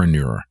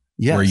intrapreneur.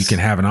 Yes. Where you can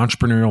have an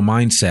entrepreneurial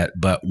mindset,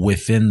 but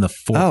within the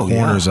four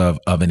corners of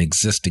an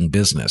existing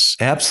business.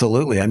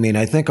 Absolutely. I mean,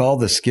 I think all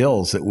the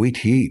skills that we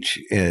teach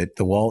at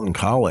the Walton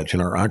College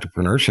in our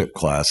entrepreneurship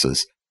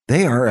classes,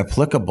 they are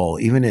applicable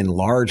even in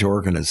large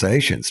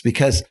organizations,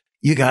 because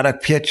you got to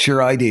pitch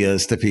your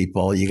ideas to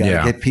people. You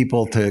got to get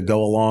people to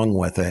go along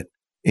with it,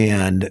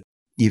 and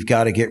you've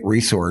got to get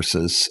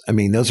resources. I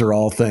mean, those are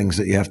all things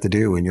that you have to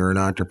do when you're an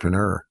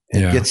entrepreneur,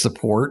 and get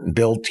support and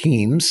build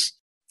teams.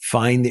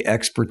 Find the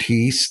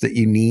expertise that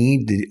you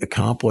need to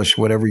accomplish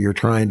whatever you're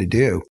trying to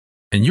do.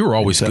 And you were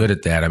always good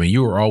at that. I mean,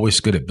 you were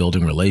always good at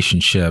building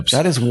relationships.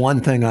 That is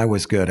one thing I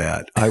was good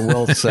at, I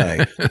will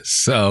say.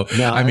 So,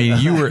 now, I mean,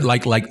 you were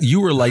like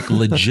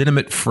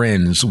legitimate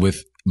friends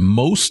with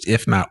most,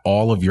 if not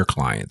all, of your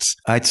clients.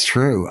 It's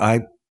true.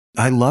 I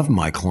love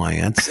my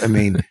clients. I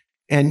mean,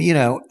 and you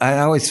know, I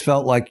always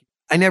felt like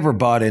I never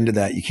bought into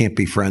that. You can't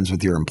be friends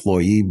with your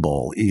employee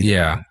bull either.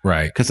 Yeah,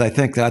 right. Because I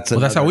think that's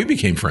that's how we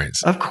became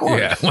friends. Of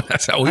course. Yeah, well,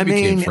 that's how we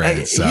became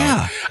friends.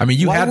 I mean,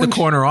 you had the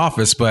corner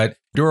office, but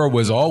door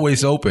was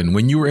always open.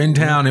 When you were in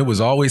town, it was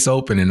always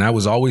open, and I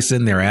was always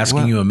in there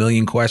asking you a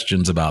million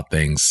questions about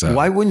things. So.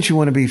 Why wouldn't you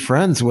want to be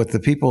friends with the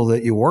people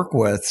that you work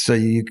with so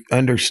you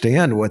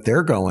understand what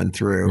they're going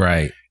through?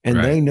 Right.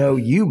 And they know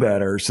you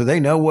better, so they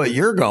know what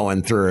you're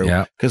going through.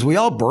 Yeah. Because we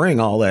all bring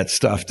all that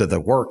stuff to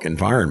the work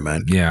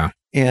environment. Yeah.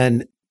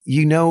 And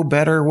you know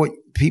better what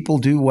people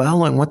do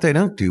well and what they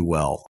don't do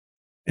well.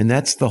 And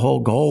that's the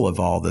whole goal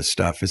of all this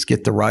stuff, is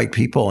get the right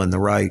people in the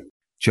right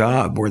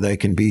job where they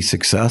can be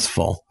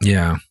successful.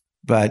 Yeah.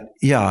 But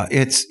yeah,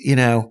 it's, you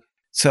know,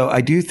 so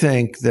I do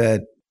think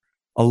that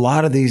a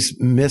lot of these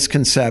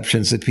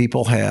misconceptions that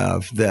people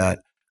have, that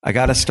I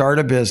got to start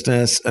a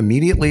business,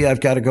 immediately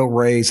I've got to go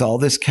raise all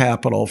this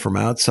capital from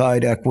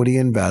outside equity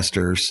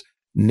investors,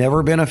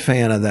 Never been a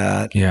fan of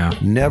that. Yeah.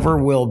 Never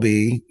will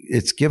be.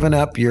 It's given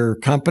up your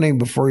company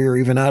before you're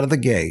even out of the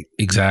gate.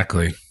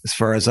 Exactly. As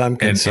far as I'm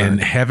concerned.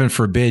 And heaven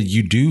forbid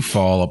you do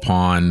fall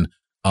upon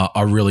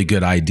a really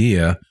good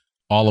idea.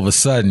 All of a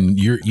sudden,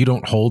 you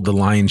don't hold the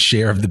lion's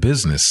share of the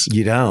business.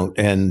 You don't.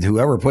 And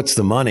whoever puts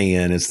the money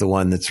in is the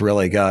one that's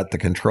really got the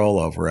control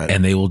over it.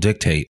 And they will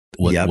dictate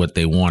what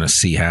they want to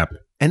see happen.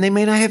 And they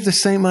may not have the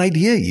same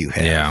idea you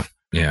have. Yeah.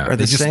 Yeah. Or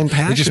the same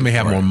passion. They just may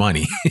have more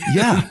money.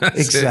 Yeah,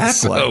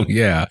 exactly. So,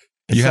 yeah.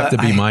 You have to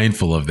be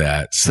mindful of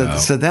that.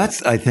 So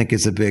that's, I think,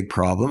 is a big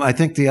problem. I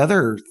think the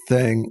other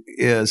thing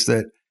is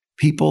that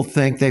people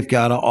think they've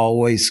got to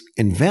always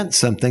invent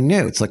something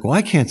new. It's like, well,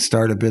 I can't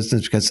start a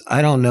business because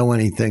I don't know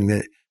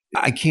anything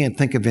I can't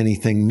think of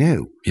anything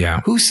new.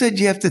 Yeah. Who said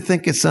you have to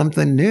think of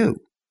something new?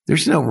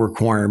 There's no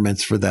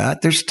requirements for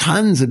that. There's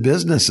tons of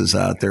businesses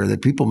out there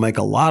that people make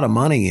a lot of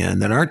money in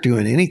that aren't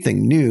doing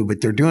anything new,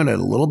 but they're doing it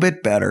a little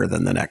bit better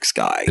than the next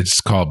guy.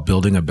 It's called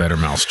building a better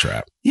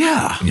mousetrap.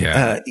 Yeah.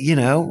 Yeah.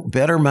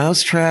 Better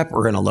mousetrap,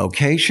 or in a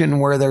location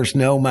where there's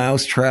no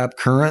mousetrap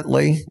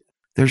currently.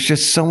 There's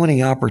just so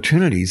many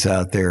opportunities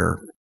out there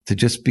to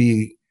just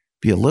be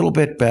a little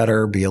bit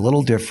better, be a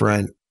little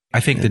different. I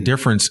think the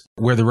difference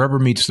where the rubber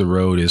meets the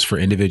road is for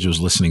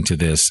individuals listening to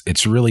this.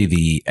 It's really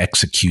the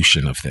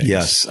execution of things.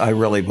 Yes, I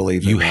really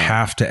believe you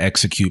have to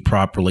execute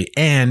properly.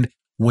 And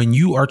when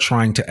you are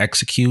trying to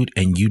execute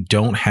and you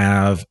don't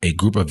have a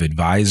group of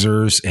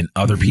advisors and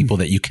other people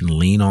that you can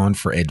lean on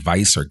for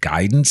advice or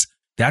guidance,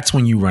 that's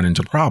when you run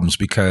into problems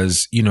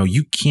because,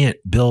 you can't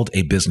build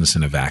a business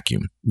in a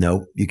vacuum.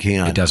 No, you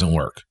can't. It doesn't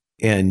work.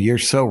 And you're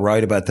so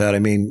right about that. I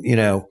mean,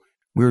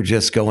 we were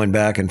just going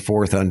back and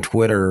forth on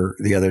Twitter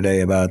the other day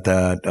about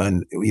that,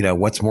 on,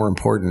 what's more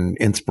important,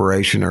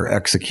 inspiration or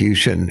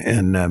execution.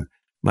 And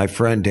my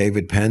friend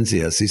David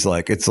Penzias,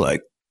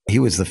 he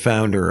was the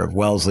founder of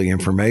Wellesley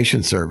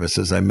Information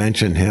Services. I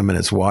mentioned him and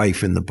his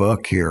wife in the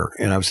book here.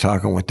 And I was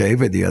talking with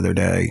David the other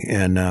day,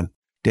 and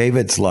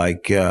David's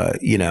like,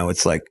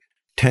 it's like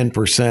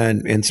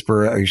 10%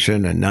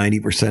 inspiration and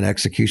 90%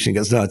 execution. He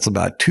goes, no, it's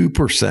about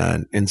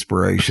 2%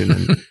 inspiration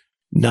and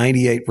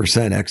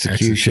 98%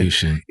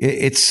 execution.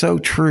 It's so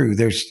true.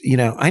 There's,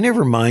 I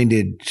never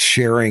minded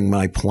sharing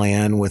my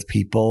plan with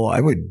people.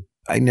 I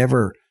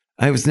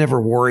was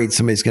never worried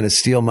somebody's going to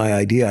steal my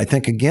idea. I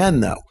think,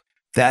 again, though,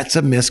 that's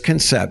a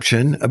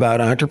misconception about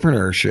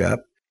entrepreneurship,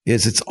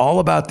 is it's all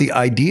about the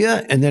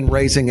idea and then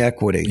raising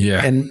equity.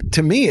 Yeah. And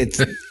to me,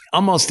 it's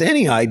almost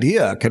any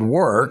idea could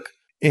work,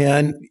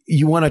 and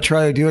you want to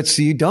try to do it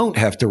so you don't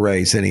have to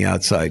raise any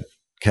outside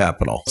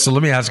capital. So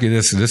let me ask you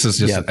this. This is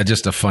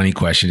just a funny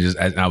question.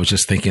 I was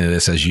just thinking of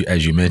this as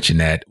you mentioned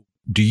that.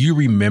 Do you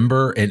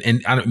remember,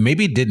 and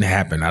maybe it didn't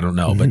happen, I don't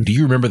know, but do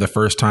you remember the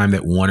first time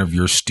that one of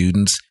your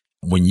students,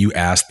 when you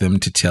asked them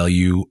to tell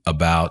you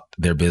about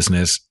their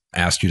business,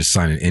 asked you to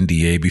sign an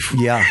NDA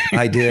before? Yeah,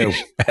 I do.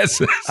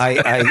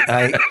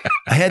 I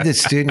had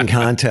this student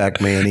contact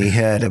me, and he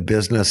had a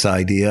business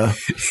idea.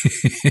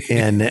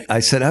 And I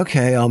said,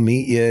 okay, I'll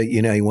meet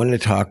you. He wanted to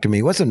talk to me.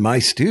 He wasn't my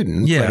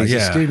student, but he's a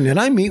student. And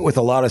I meet with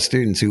a lot of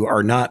students who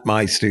are not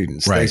my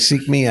students. Right. They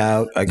seek me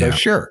out. I go,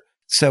 sure.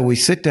 So we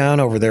sit down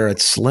over there at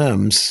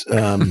Slim's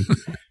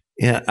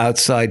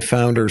outside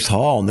Founders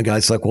Hall. And the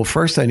guy's like, well,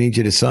 first I need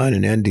you to sign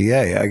an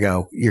NDA. I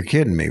go, you're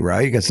kidding me,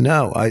 right? He goes,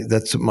 no,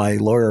 that's what my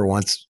lawyer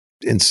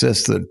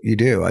insists that you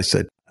do. I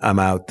said, I'm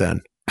out then.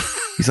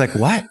 He's like,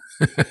 what?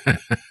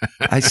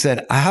 I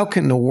said, how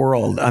can the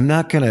world, I'm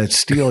not going to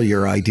steal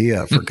your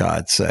idea, for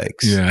God's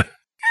sakes. Yeah.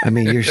 I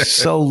mean, you're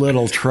so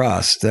little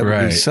trust. That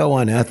would be so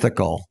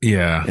unethical.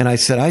 Yeah. And I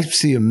said, I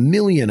see a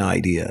million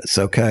ideas.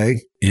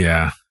 Okay.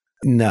 Yeah.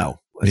 No,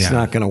 it's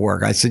not going to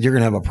work. I said, you're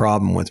going to have a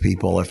problem with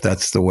people if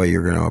that's the way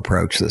you're going to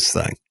approach this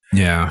thing.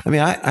 Yeah. I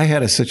mean, I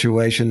had a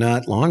situation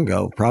not long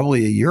ago,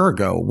 probably a year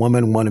ago. A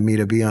woman wanted me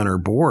to be on her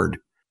board.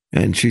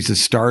 And she's a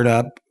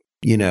startup,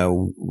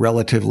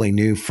 relatively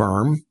new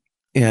firm.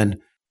 And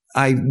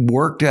I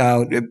worked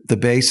out the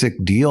basic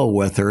deal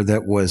with her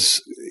that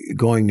was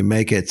going to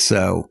make it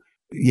so,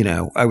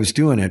 I was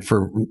doing it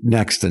for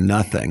next to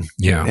nothing.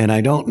 Yeah. And I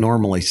don't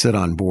normally sit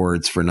on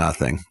boards for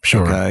nothing.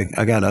 Sure. Okay.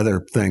 I got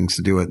other things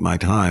to do with my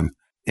time.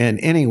 And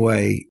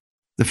anyway,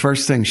 the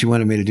first thing she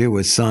wanted me to do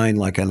was sign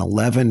like an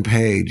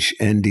 11-page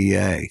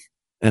NDA.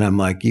 And I'm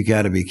like, you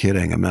got to be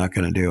kidding. I'm not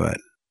going to do it.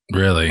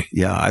 Really?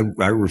 Yeah,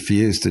 I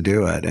refused to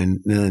do it. And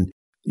then,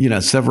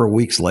 several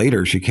weeks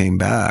later, she came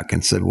back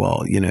and said,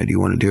 well, do you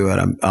want to do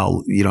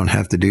it? You don't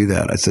have to do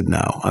that. I said,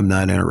 no, I'm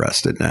not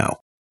interested now.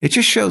 It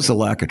just shows a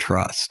lack of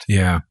trust.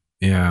 Yeah.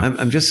 Yeah.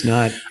 I'm just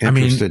not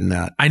interested in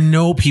that. I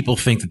know people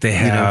think that they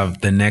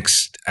have the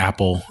next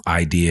Apple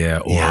idea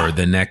or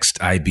the next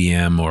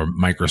IBM or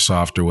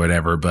Microsoft or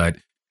whatever, but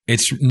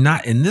it's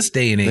not in this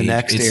day and age. The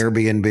next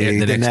Airbnb,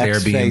 the next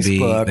Airbnb,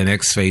 Facebook. The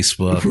next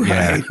Facebook,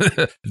 right.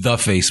 The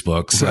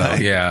Facebook.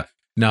 So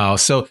no.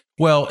 So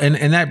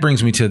and that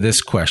brings me to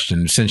this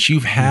question: since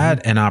you've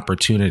had an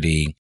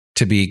opportunity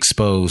to be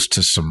exposed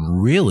to some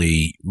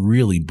really,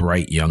 really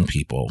bright young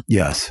people,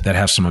 yes, that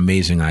have some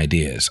amazing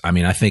ideas. I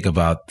mean, I think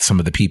about some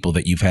of the people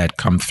that you've had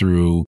come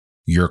through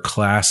your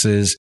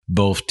classes,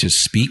 both to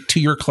speak to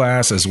your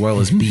class as well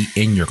as be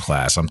in your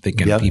class. I'm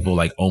thinking of people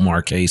like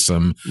Omar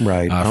Kasem,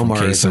 right? From Omar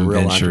Kasem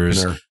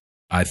Ventures.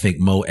 I think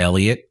Mo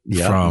Elliott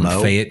from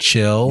Fayette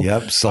Chill.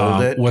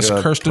 Sold it. Was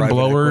Kirsten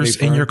Blowers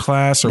in your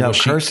class? Or no, was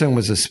she? Kirsten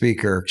was a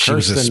speaker. She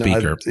was a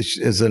speaker.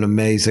 Is an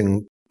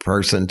amazing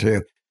person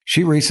too.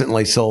 She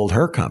recently sold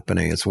her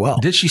company as well.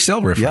 Did she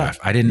sell Riff Raff?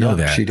 I didn't know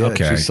that. She did.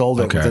 Okay. She sold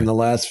it within the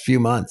last few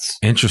months.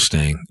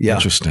 Interesting. Yeah.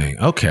 Interesting.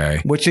 Okay.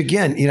 Which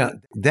again,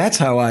 that's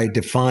how I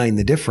define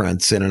the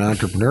difference in an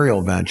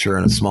entrepreneurial venture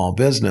and a small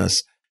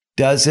business.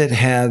 Does it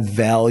have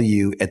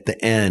value at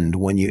the end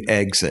when you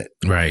exit?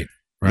 Right.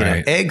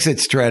 Right. Exit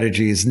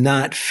strategy is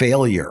not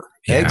failure.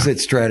 Yeah. Exit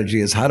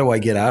strategy is how do I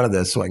get out of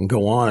this so I can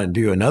go on and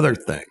do another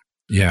thing?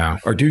 Yeah.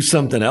 Or do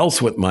something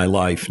else with my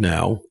life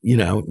now.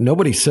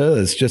 Nobody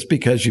says just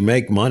because you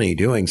make money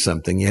doing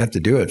something, you have to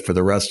do it for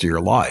the rest of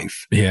your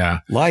life. Yeah.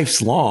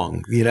 Life's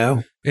long,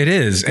 It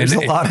is. There's a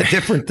lot of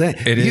different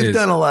things. You've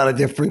done a lot of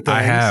different things.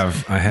 I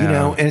have.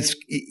 And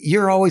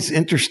you're always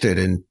interested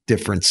in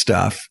different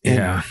stuff. And,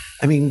 yeah.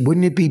 I mean,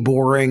 wouldn't it be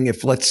boring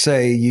if, let's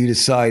say, you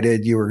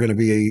decided you were going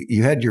to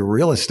you had your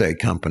real estate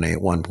company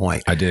at one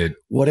point? I did.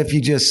 What if you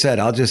just said,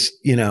 I'm just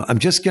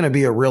going to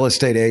be a real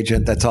estate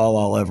agent. That's all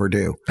I'll ever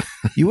do.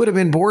 You would have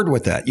been bored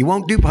with that. You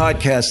won't do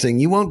podcasting.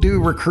 You won't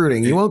do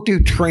recruiting. You won't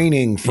do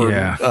training for,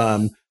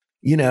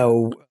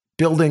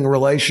 building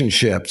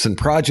relationships and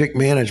project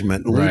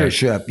management and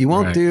leadership. You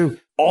won't do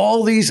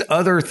all these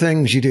other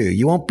things you do.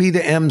 You won't be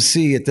the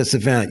MC at this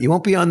event. You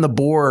won't be on the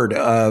board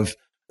of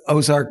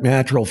Ozark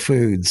Natural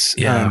Foods.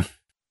 Yeah.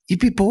 You'd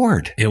be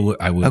bored. I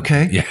would.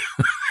 Okay. Yeah.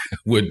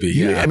 Would be.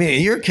 Yeah. I mean,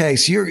 in your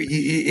case,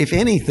 if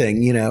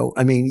anything,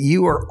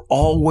 you are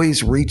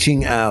always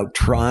reaching out,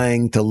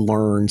 trying to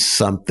learn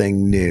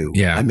something new.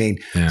 Yeah. I mean,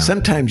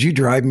 sometimes you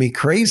drive me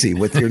crazy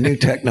with your new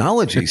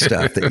technology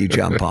stuff that you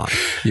jump on.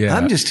 Yeah.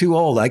 I'm just too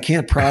old. I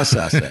can't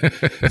process it.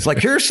 It's like,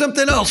 here's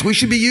something else. We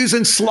should be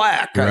using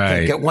Slack. Right. I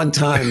think at one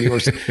time you were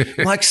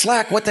like,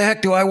 Slack, what the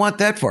heck do I want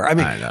that for? I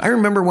mean, I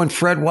remember when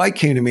Fred White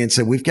came to me and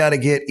said, we've got to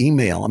get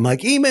email. I'm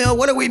like, email?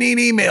 What do we need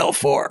email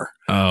for?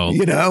 Oh,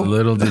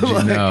 little did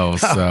you know.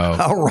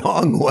 How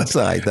wrong was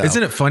I, though?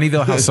 Isn't it funny,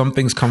 though, how some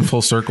things come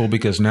full circle?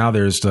 Because now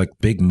there's like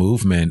big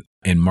movement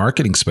in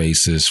marketing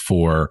spaces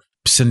for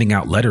sending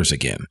out letters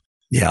again.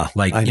 Yeah.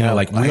 Like,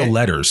 real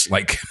letters.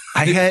 Like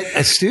I had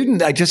a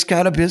student, I just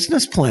got a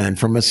business plan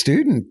from a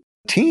student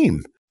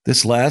team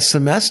this last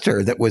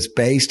semester that was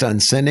based on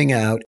sending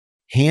out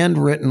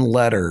handwritten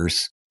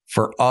letters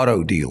for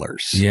auto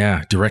dealers.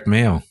 Yeah. Direct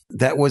mail.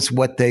 That was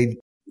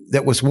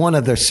one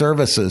of their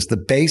services, the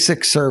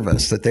basic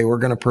service that they were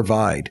going to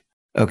provide.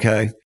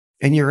 Okay.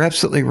 And you're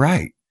absolutely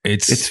right.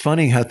 It's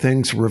funny how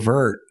things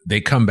revert.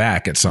 They come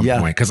back at some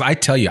point. Because I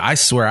tell you, I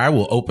swear I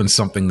will open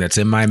something that's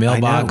in my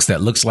mailbox that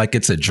looks like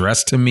it's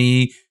addressed to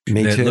me.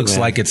 That looks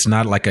like it's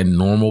not like a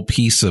normal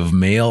piece of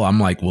mail. I'm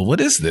like, well,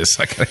 what is this?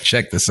 I got to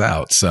check this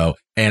out. So,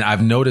 and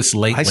I've noticed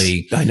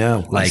lately, I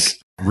know, like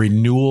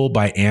Renewal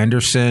by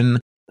Anderson.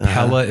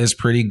 Pella is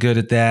pretty good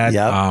at that.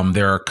 Yep.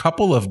 There are a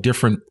couple of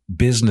different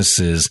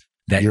businesses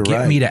that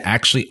get me to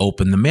actually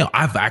open the mail.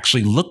 I've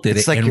actually looked at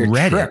it and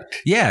read it.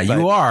 Yeah,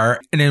 you are.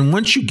 And then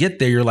once you get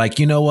there, you're like,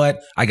 you know what?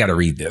 I got to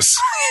read this.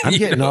 I'm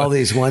getting all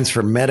these ones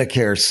for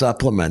Medicare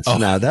supplements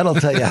now. That'll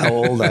tell you how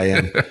old I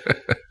am.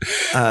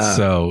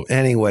 So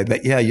anyway,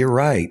 but yeah, you're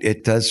right.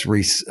 It does.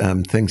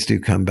 Things do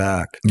come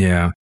back.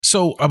 Yeah.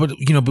 So I would,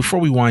 before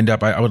we wind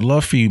up, I would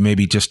love for you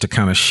maybe just to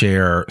kind of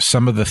share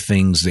some of the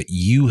things that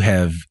you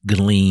have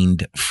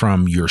gleaned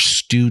from your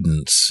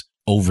students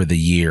over the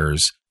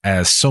years,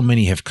 as so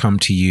many have come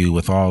to you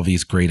with all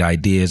these great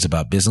ideas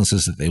about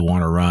businesses that they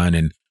want to run.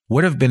 And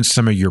what have been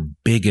some of your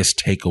biggest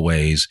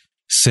takeaways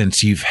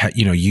since you have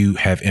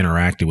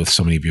interacted with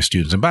so many of your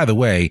students? And by the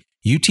way,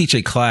 you teach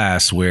a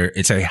class where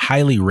it's a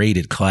highly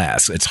rated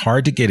class. It's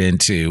hard to get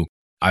into.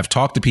 I've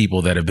talked to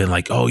people that have been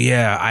like, oh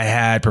yeah, I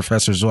had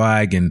Professor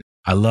Zweig and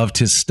I loved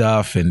his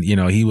stuff. And,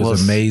 he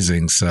was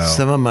amazing. So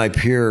some of my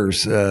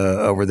peers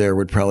over there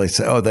would probably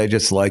say, oh, they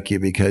just like you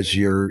because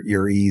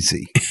you're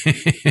easy.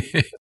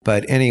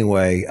 But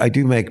anyway, I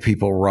do make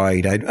people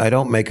write. I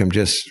don't make them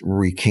just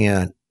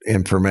recant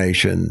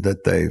information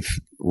that they've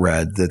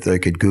read that they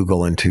could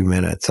Google in 2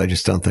 minutes. I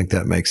just don't think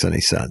that makes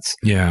any sense.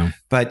 Yeah.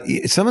 But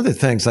some of the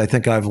things I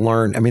think I've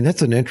learned,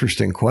 that's an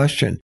interesting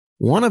question.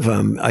 One of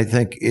them, I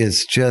think,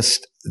 is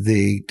just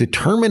the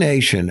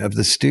determination of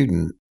the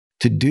student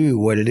to do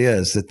what it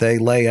is that they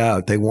lay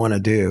out they want to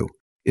do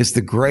is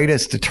the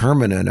greatest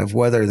determinant of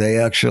whether they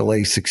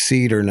actually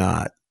succeed or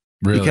not.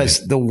 Really?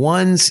 Because the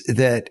ones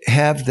that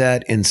have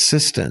that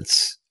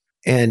insistence,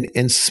 and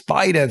in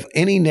spite of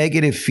any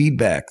negative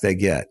feedback they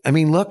get,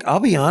 look, I'll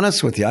be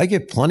honest with you. I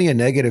get plenty of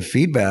negative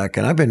feedback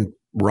and I've been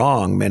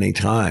wrong many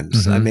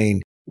times. Mm-hmm.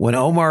 when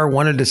Omar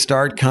wanted to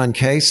start Con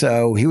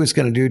Queso, he was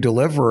going to do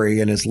delivery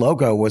and his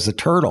logo was a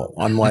turtle.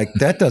 I'm like,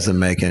 that doesn't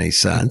make any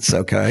sense.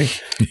 Okay.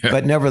 Yeah.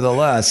 But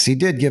nevertheless, he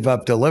did give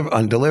up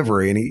on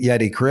delivery, and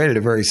yet he created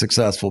a very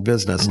successful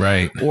business.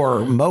 Right.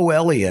 Or Mo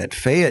Elliott,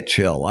 Fayette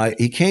Chill.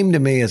 He came to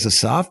me as a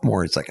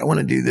sophomore. It's like, I want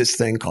to do this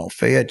thing called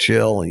Fayette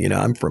Chill. And,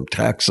 I'm from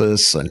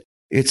Texas, and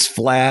it's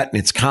flat and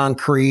it's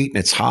concrete and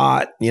it's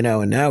hot,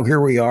 and now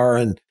here we are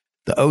in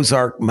the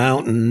Ozark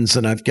Mountains,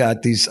 and I've got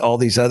all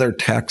these other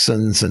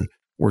Texans, and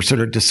we're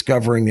sort of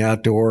discovering the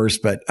outdoors,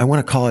 but I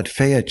want to call it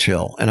Fayette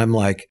Chill. And I'm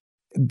like,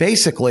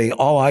 basically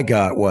all I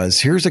got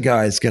was, here's a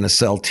guy that's going to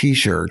sell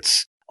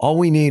t-shirts. All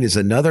we need is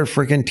another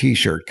freaking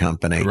t-shirt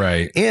company.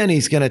 Right. And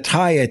he's going to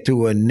tie it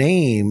to a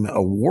name,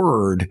 a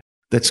word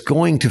that's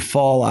going to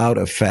fall out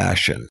of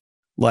fashion.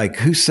 Like,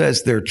 who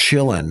says they're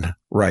chillin'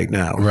 right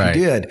now? Right.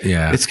 Who did?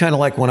 Yeah. It's kind of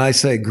like when I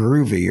say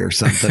groovy or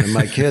something, and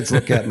my kids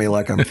look at me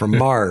like I'm from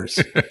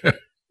Mars.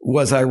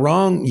 Was I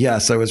wrong?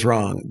 Yes, I was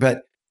wrong.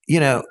 But,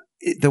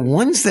 the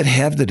ones that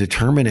have the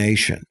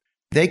determination,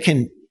 they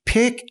can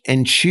pick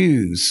and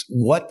choose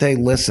what they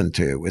listen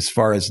to as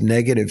far as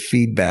negative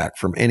feedback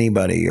from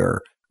anybody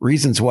or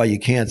reasons why you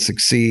can't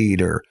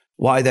succeed or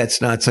why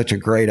that's not such a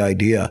great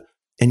idea.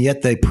 And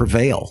yet they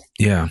prevail.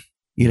 Yeah.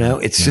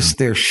 It's just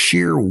their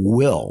sheer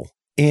will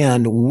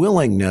and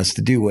willingness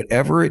to do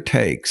whatever it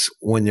takes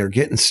when they're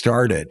getting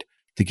started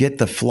to get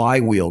the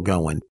flywheel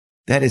going.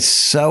 That is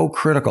so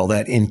critical,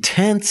 that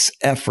intense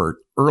effort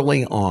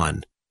early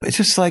on. It's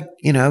just like,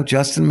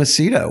 Justin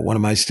Macedo, one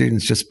of my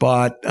students, just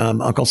bought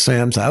Uncle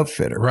Sam's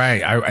Outfitter.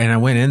 Right. I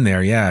went in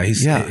there. Yeah.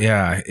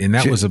 And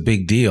that was a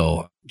big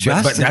deal.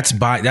 But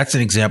that's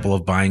an example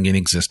of buying an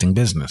existing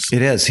business.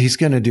 It is. He's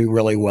going to do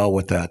really well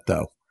with that,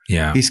 though.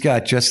 Yeah. He's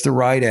got just the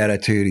right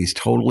attitude. He's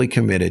totally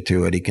committed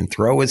to it. He can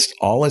throw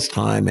all his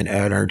time and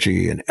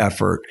energy and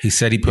effort. He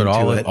said he put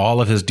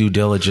all of his due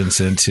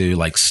diligence into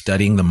like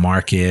studying the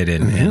market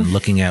and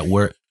looking at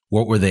what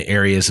were the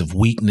areas of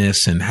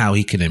weakness and how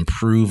he could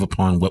improve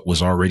upon what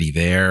was already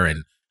there.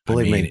 And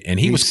and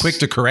he was quick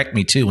to correct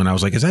me too. And I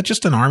was like, is that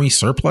just an Army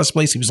surplus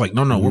place? He was like,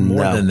 no, we're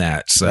more than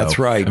that. So that's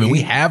right.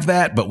 We have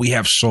that, but we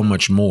have so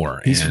much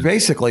more. He's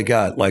basically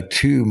got like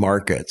two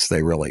markets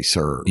they really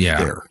serve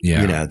there.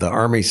 Yeah. The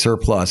Army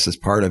surplus is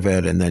part of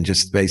it. And then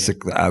just basic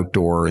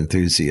outdoor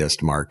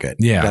enthusiast market.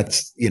 Yeah.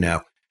 That's,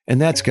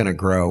 and that's going to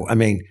grow.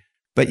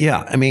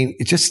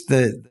 It's just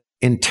the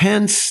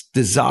intense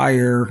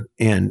desire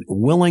and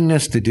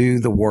willingness to do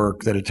the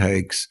work that it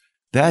takes.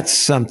 That's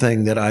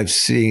something that I've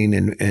seen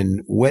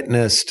and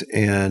witnessed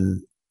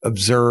and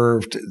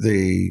observed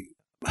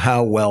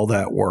how well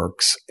that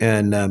works.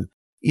 And, and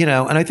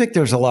I think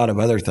there's a lot of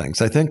other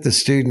things. I think the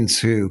students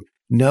who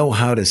know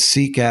how to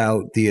seek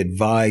out the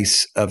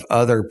advice of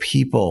other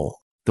people,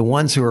 the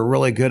ones who are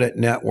really good at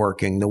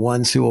networking, the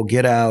ones who will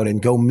get out and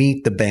go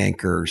meet the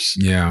bankers.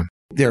 Yeah.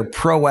 They're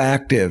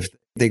proactive.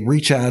 They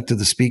reach out to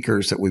the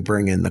speakers that we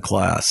bring in the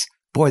class.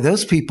 Boy,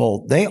 those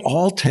people, they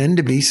all tend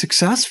to be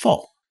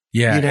successful.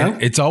 Yeah,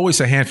 it's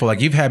always a handful.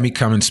 Like, you've had me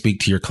come and speak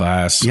to your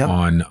class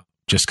on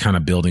just kind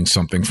of building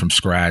something from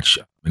scratch.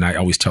 And I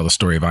always tell the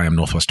story of I Am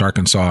Northwest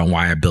Arkansas and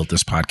why I built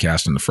this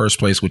podcast in the first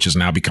place, which has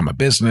now become a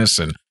business.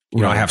 And,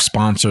 I have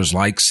sponsors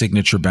like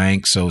Signature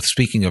Bank. So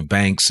speaking of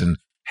banks and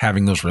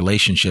having those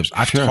relationships,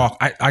 I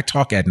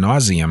talk ad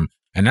nauseum.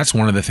 And that's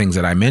one of the things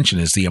that I mention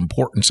is the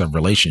importance of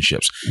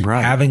relationships.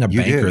 Right. Having a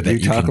banker that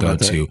you can go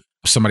to,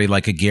 somebody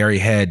like a Gary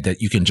Head that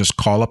you can just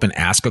call up and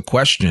ask a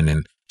question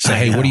and say,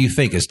 hey, what do you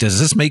think? Does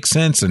this make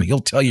sense? And he'll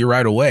tell you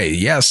right away,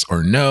 yes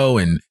or no.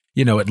 And,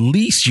 at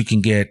least you can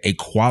get a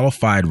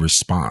qualified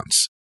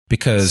response,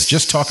 because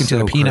just talking to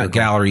the peanut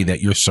gallery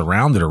that you're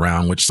surrounded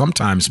around, which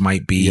sometimes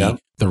might be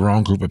the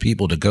wrong group of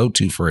people to go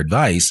to for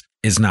advice,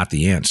 is not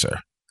the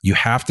answer. You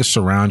have to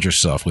surround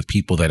yourself with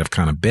people that have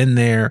kind of been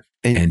there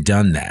and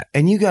done that.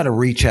 And you got to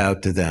reach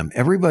out to them.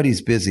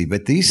 Everybody's busy,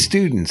 but these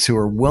students who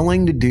are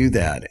willing to do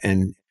that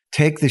and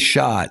take the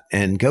shot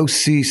and go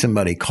see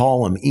somebody,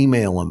 call them,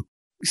 email them,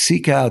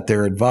 seek out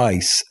their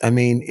advice.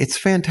 It's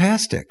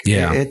fantastic.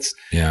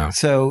 Yeah.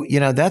 So,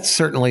 that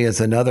certainly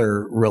is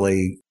another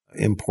really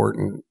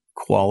important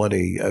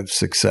quality of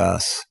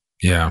success.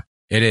 Yeah,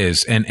 it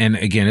is. And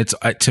again, it's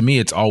to me,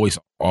 it's always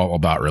all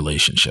about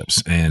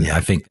relationships. And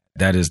I think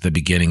that is the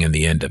beginning and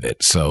the end of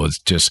it. So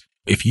it's just,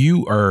 if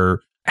you are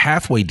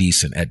halfway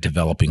decent at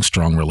developing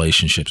strong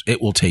relationships,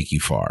 it will take you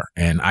far.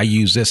 And I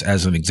use this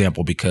as an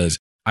example because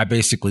I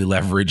basically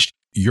leveraged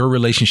your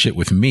relationship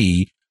with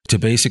me to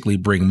basically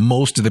bring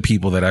most of the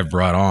people that I've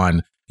brought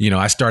on.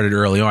 I started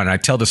early on. And I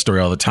tell this story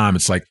all the time.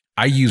 It's like,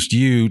 I used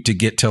you to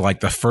get to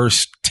like the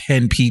first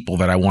 10 people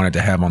that I wanted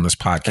to have on this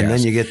podcast. And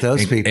then you get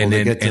those people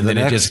to get to the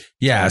next.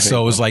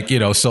 So it was like,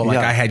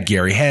 I had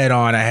Gary Head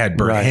on, I had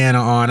Bert Hanna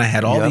on, I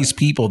had all these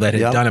people that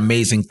had done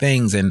amazing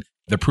things. And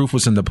the proof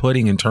was in the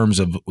pudding in terms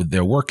of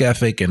their work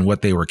ethic and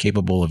what they were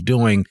capable of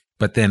doing.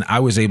 but then I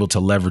was able to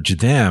leverage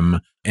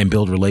them and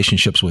build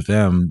relationships with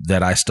them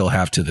that I still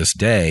have to this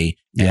day.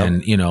 Yep.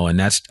 And, and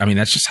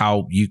that's just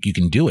how you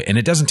can do it. And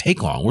it doesn't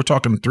take long. We're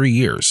talking 3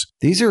 years.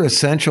 These are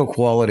essential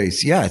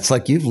qualities. Yeah. It's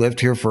like you've lived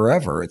here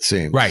forever, it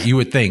seems. Right. You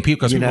would think,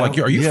 because people are like,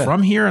 are you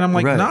from here? And I'm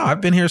like, no, I've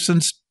been here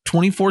since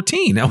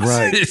 2014.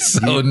 Right.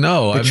 So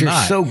no, but I'm you're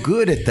not. so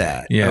good at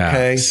that. Yeah.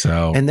 Okay.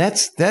 So, and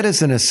that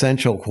is an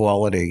essential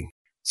quality.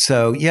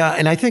 So yeah.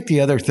 And I think the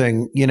other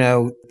thing,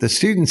 the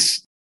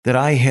students that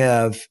I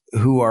have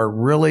who are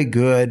really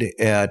good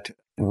at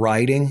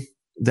writing,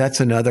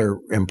 that's another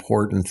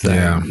important thing.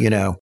 Yeah.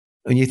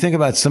 When you think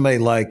about somebody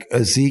like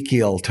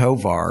Ezekiel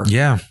Tovar.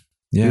 Yeah.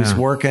 Who's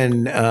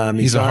working.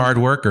 He's a hard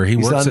worker. He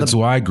works at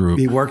Zwei Group.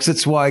 He works at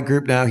Zwei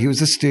Group now. He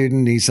was a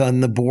student. He's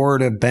on the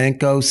board of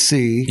Bank OC.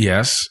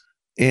 Yes.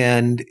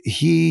 And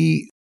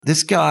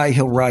this guy,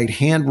 he'll write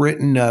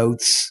handwritten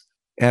notes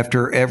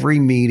after every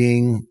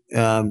meeting.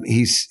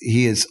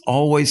 He is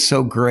always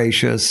so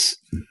gracious.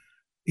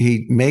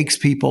 He makes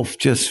people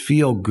just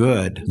feel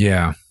good.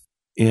 Yeah.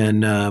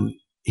 And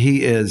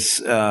he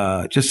is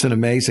just an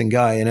amazing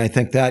guy. And I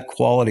think that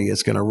quality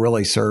is going to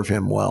really serve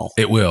him well.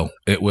 It will.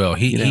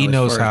 He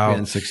knows how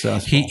being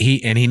successful.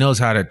 He knows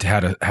how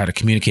to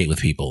communicate with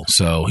people.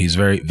 So he's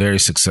very, very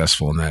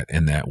successful in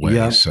that way.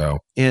 Yeah. So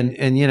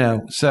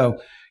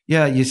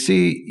yeah, you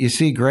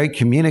see great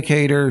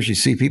communicators. You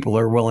see people that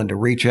are willing to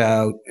reach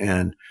out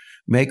and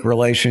make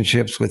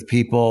relationships with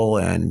people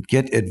and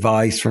get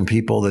advice from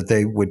people that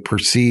they would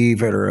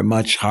perceive at a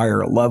much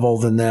higher level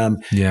than them.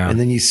 Yeah. And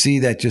then you see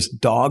that just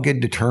dogged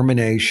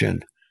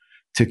determination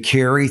to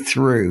carry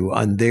through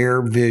on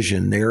their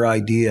vision, their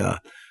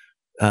idea.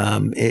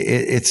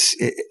 It's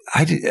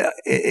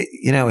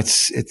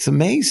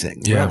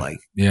amazing, yeah. really.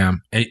 Yeah.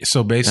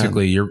 So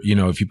basically,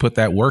 if you put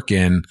that work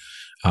in,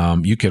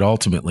 you could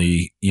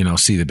ultimately,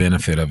 see the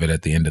benefit of it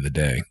at the end of the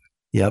day.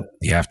 Yep.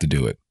 You have to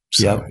do it.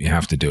 So you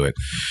have to do it.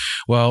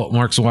 Well,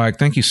 Mark Zweig,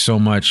 thank you so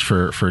much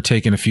for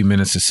taking a few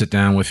minutes to sit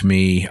down with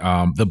me.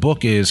 The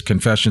book is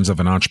Confessions of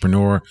an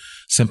Entrepreneur,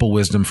 Simple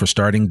Wisdom for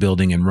Starting,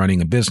 Building, and Running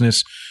a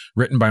Business,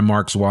 written by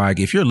Mark Zweig.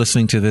 If you're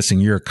listening to this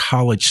and you're a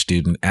college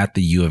student at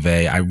the U of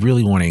A, I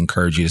really want to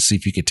encourage you to see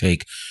if you could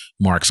take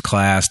Mark's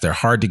class. They're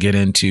hard to get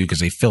into because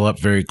they fill up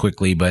very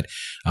quickly. But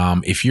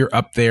if you're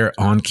up there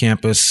on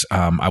campus,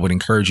 I would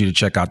encourage you to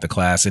check out the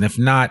class. And if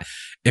not,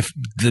 if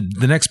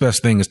the next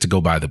best thing is to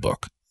go buy the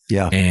book.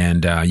 Yeah.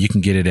 And you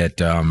can get it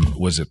at,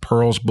 was it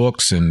Pearl's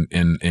Books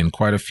and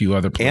quite a few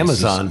other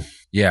places. Amazon.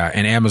 Yeah.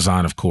 And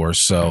Amazon, of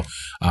course. So,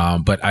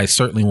 but I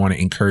certainly want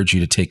to encourage you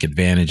to take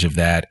advantage of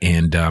that.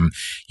 And,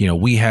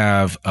 we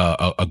have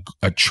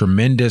a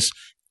tremendous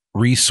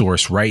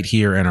resource right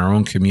here in our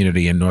own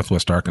community in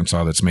Northwest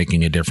Arkansas that's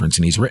making a difference.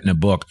 And he's written a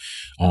book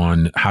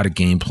on how to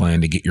game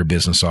plan to get your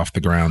business off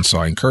the ground. So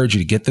I encourage you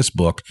to get this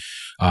book.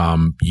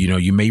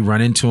 You may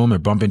run into him or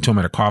bump into him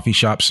at a coffee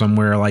shop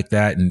somewhere like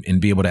that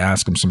and be able to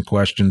ask him some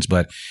questions.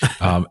 But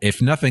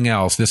if nothing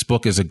else, this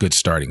book is a good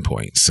starting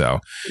point. So,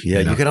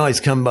 you can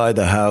always come by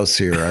the house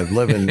here. I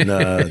live in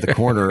the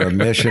corner of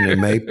Mission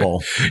and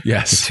Maple.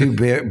 Yes. Two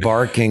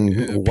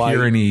barking white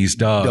Pyrenees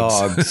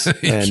dogs.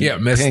 and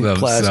can't miss pink them,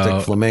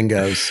 plastic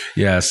flamingos.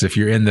 Yes. If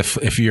you're in the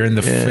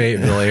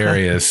Fayetteville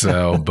area.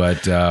 So,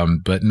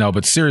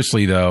 but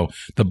seriously though,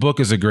 the book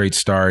is a great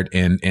start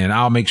and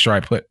I'll make sure I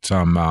put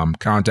some,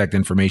 contact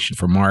information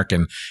for Mark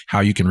and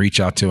how you can reach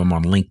out to him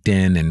on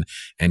LinkedIn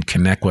and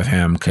connect with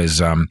him.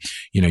 Cause,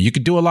 you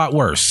could do a lot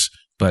worse,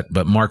 but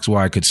Mark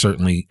Zweig could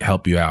certainly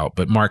help you out.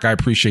 But Mark, I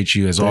appreciate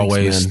you as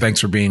always. Man.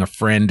 Thanks for being a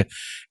friend.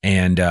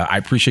 And I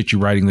appreciate you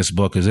writing this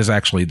book because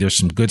there's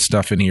some good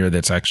stuff in here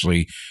that's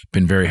actually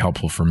been very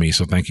helpful for me.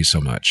 So thank you so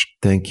much.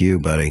 Thank you,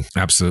 buddy.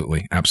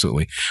 Absolutely.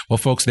 Absolutely. Well,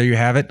 folks, there you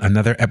have it.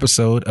 Another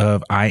episode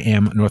of I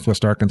Am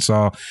Northwest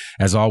Arkansas.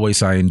 As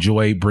always, I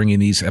enjoy bringing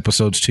these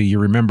episodes to you.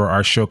 Remember,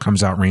 our show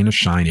comes out rain or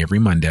shine every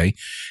Monday.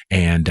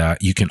 And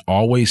you can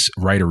always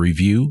write a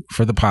review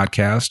for the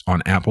podcast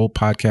on Apple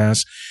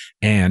Podcasts.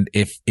 And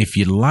if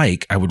you'd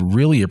like, I would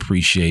really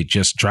appreciate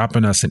just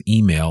dropping us an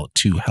email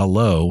to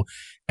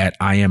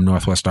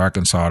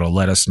hello@IamNorthwestArkansas to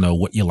let us know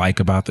what you like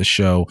about the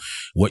show,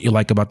 what you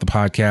like about the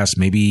podcast,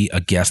 maybe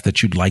a guest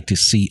that you'd like to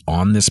see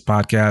on this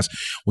podcast.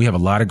 We have a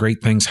lot of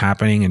great things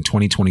happening in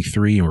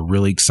 2023, and we're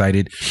really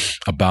excited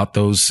about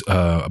those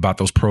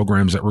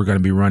programs that we're going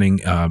to be running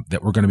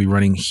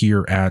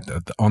here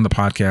on the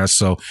podcast.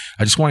 So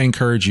I just want to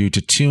encourage you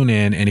to tune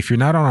in. And if you're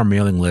not on our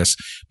mailing list,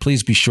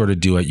 please be sure to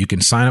do it. You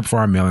can sign up for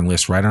our mailing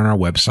list right on our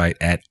website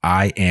at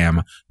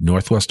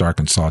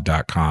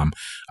IamNorthwestArkansas.com.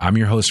 I'm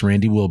your host,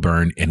 Randy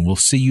Wilburn, and we'll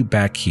see you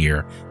back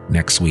here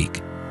next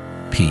week.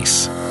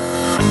 Peace.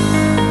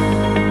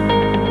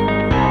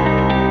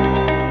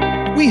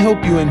 We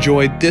hope you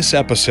enjoyed this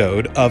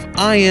episode of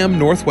I Am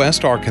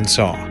Northwest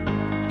Arkansas.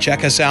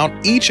 Check us out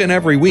each and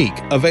every week,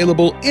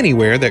 available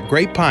anywhere that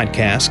great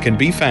podcasts can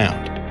be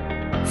found.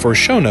 For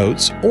show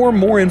notes or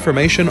more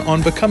information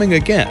on becoming a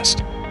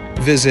guest,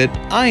 visit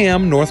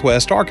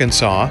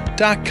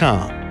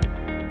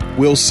IamNorthwestArkansas.com.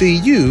 We'll see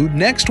you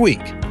next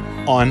week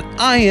on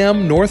I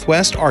Am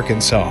Northwest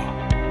Arkansas.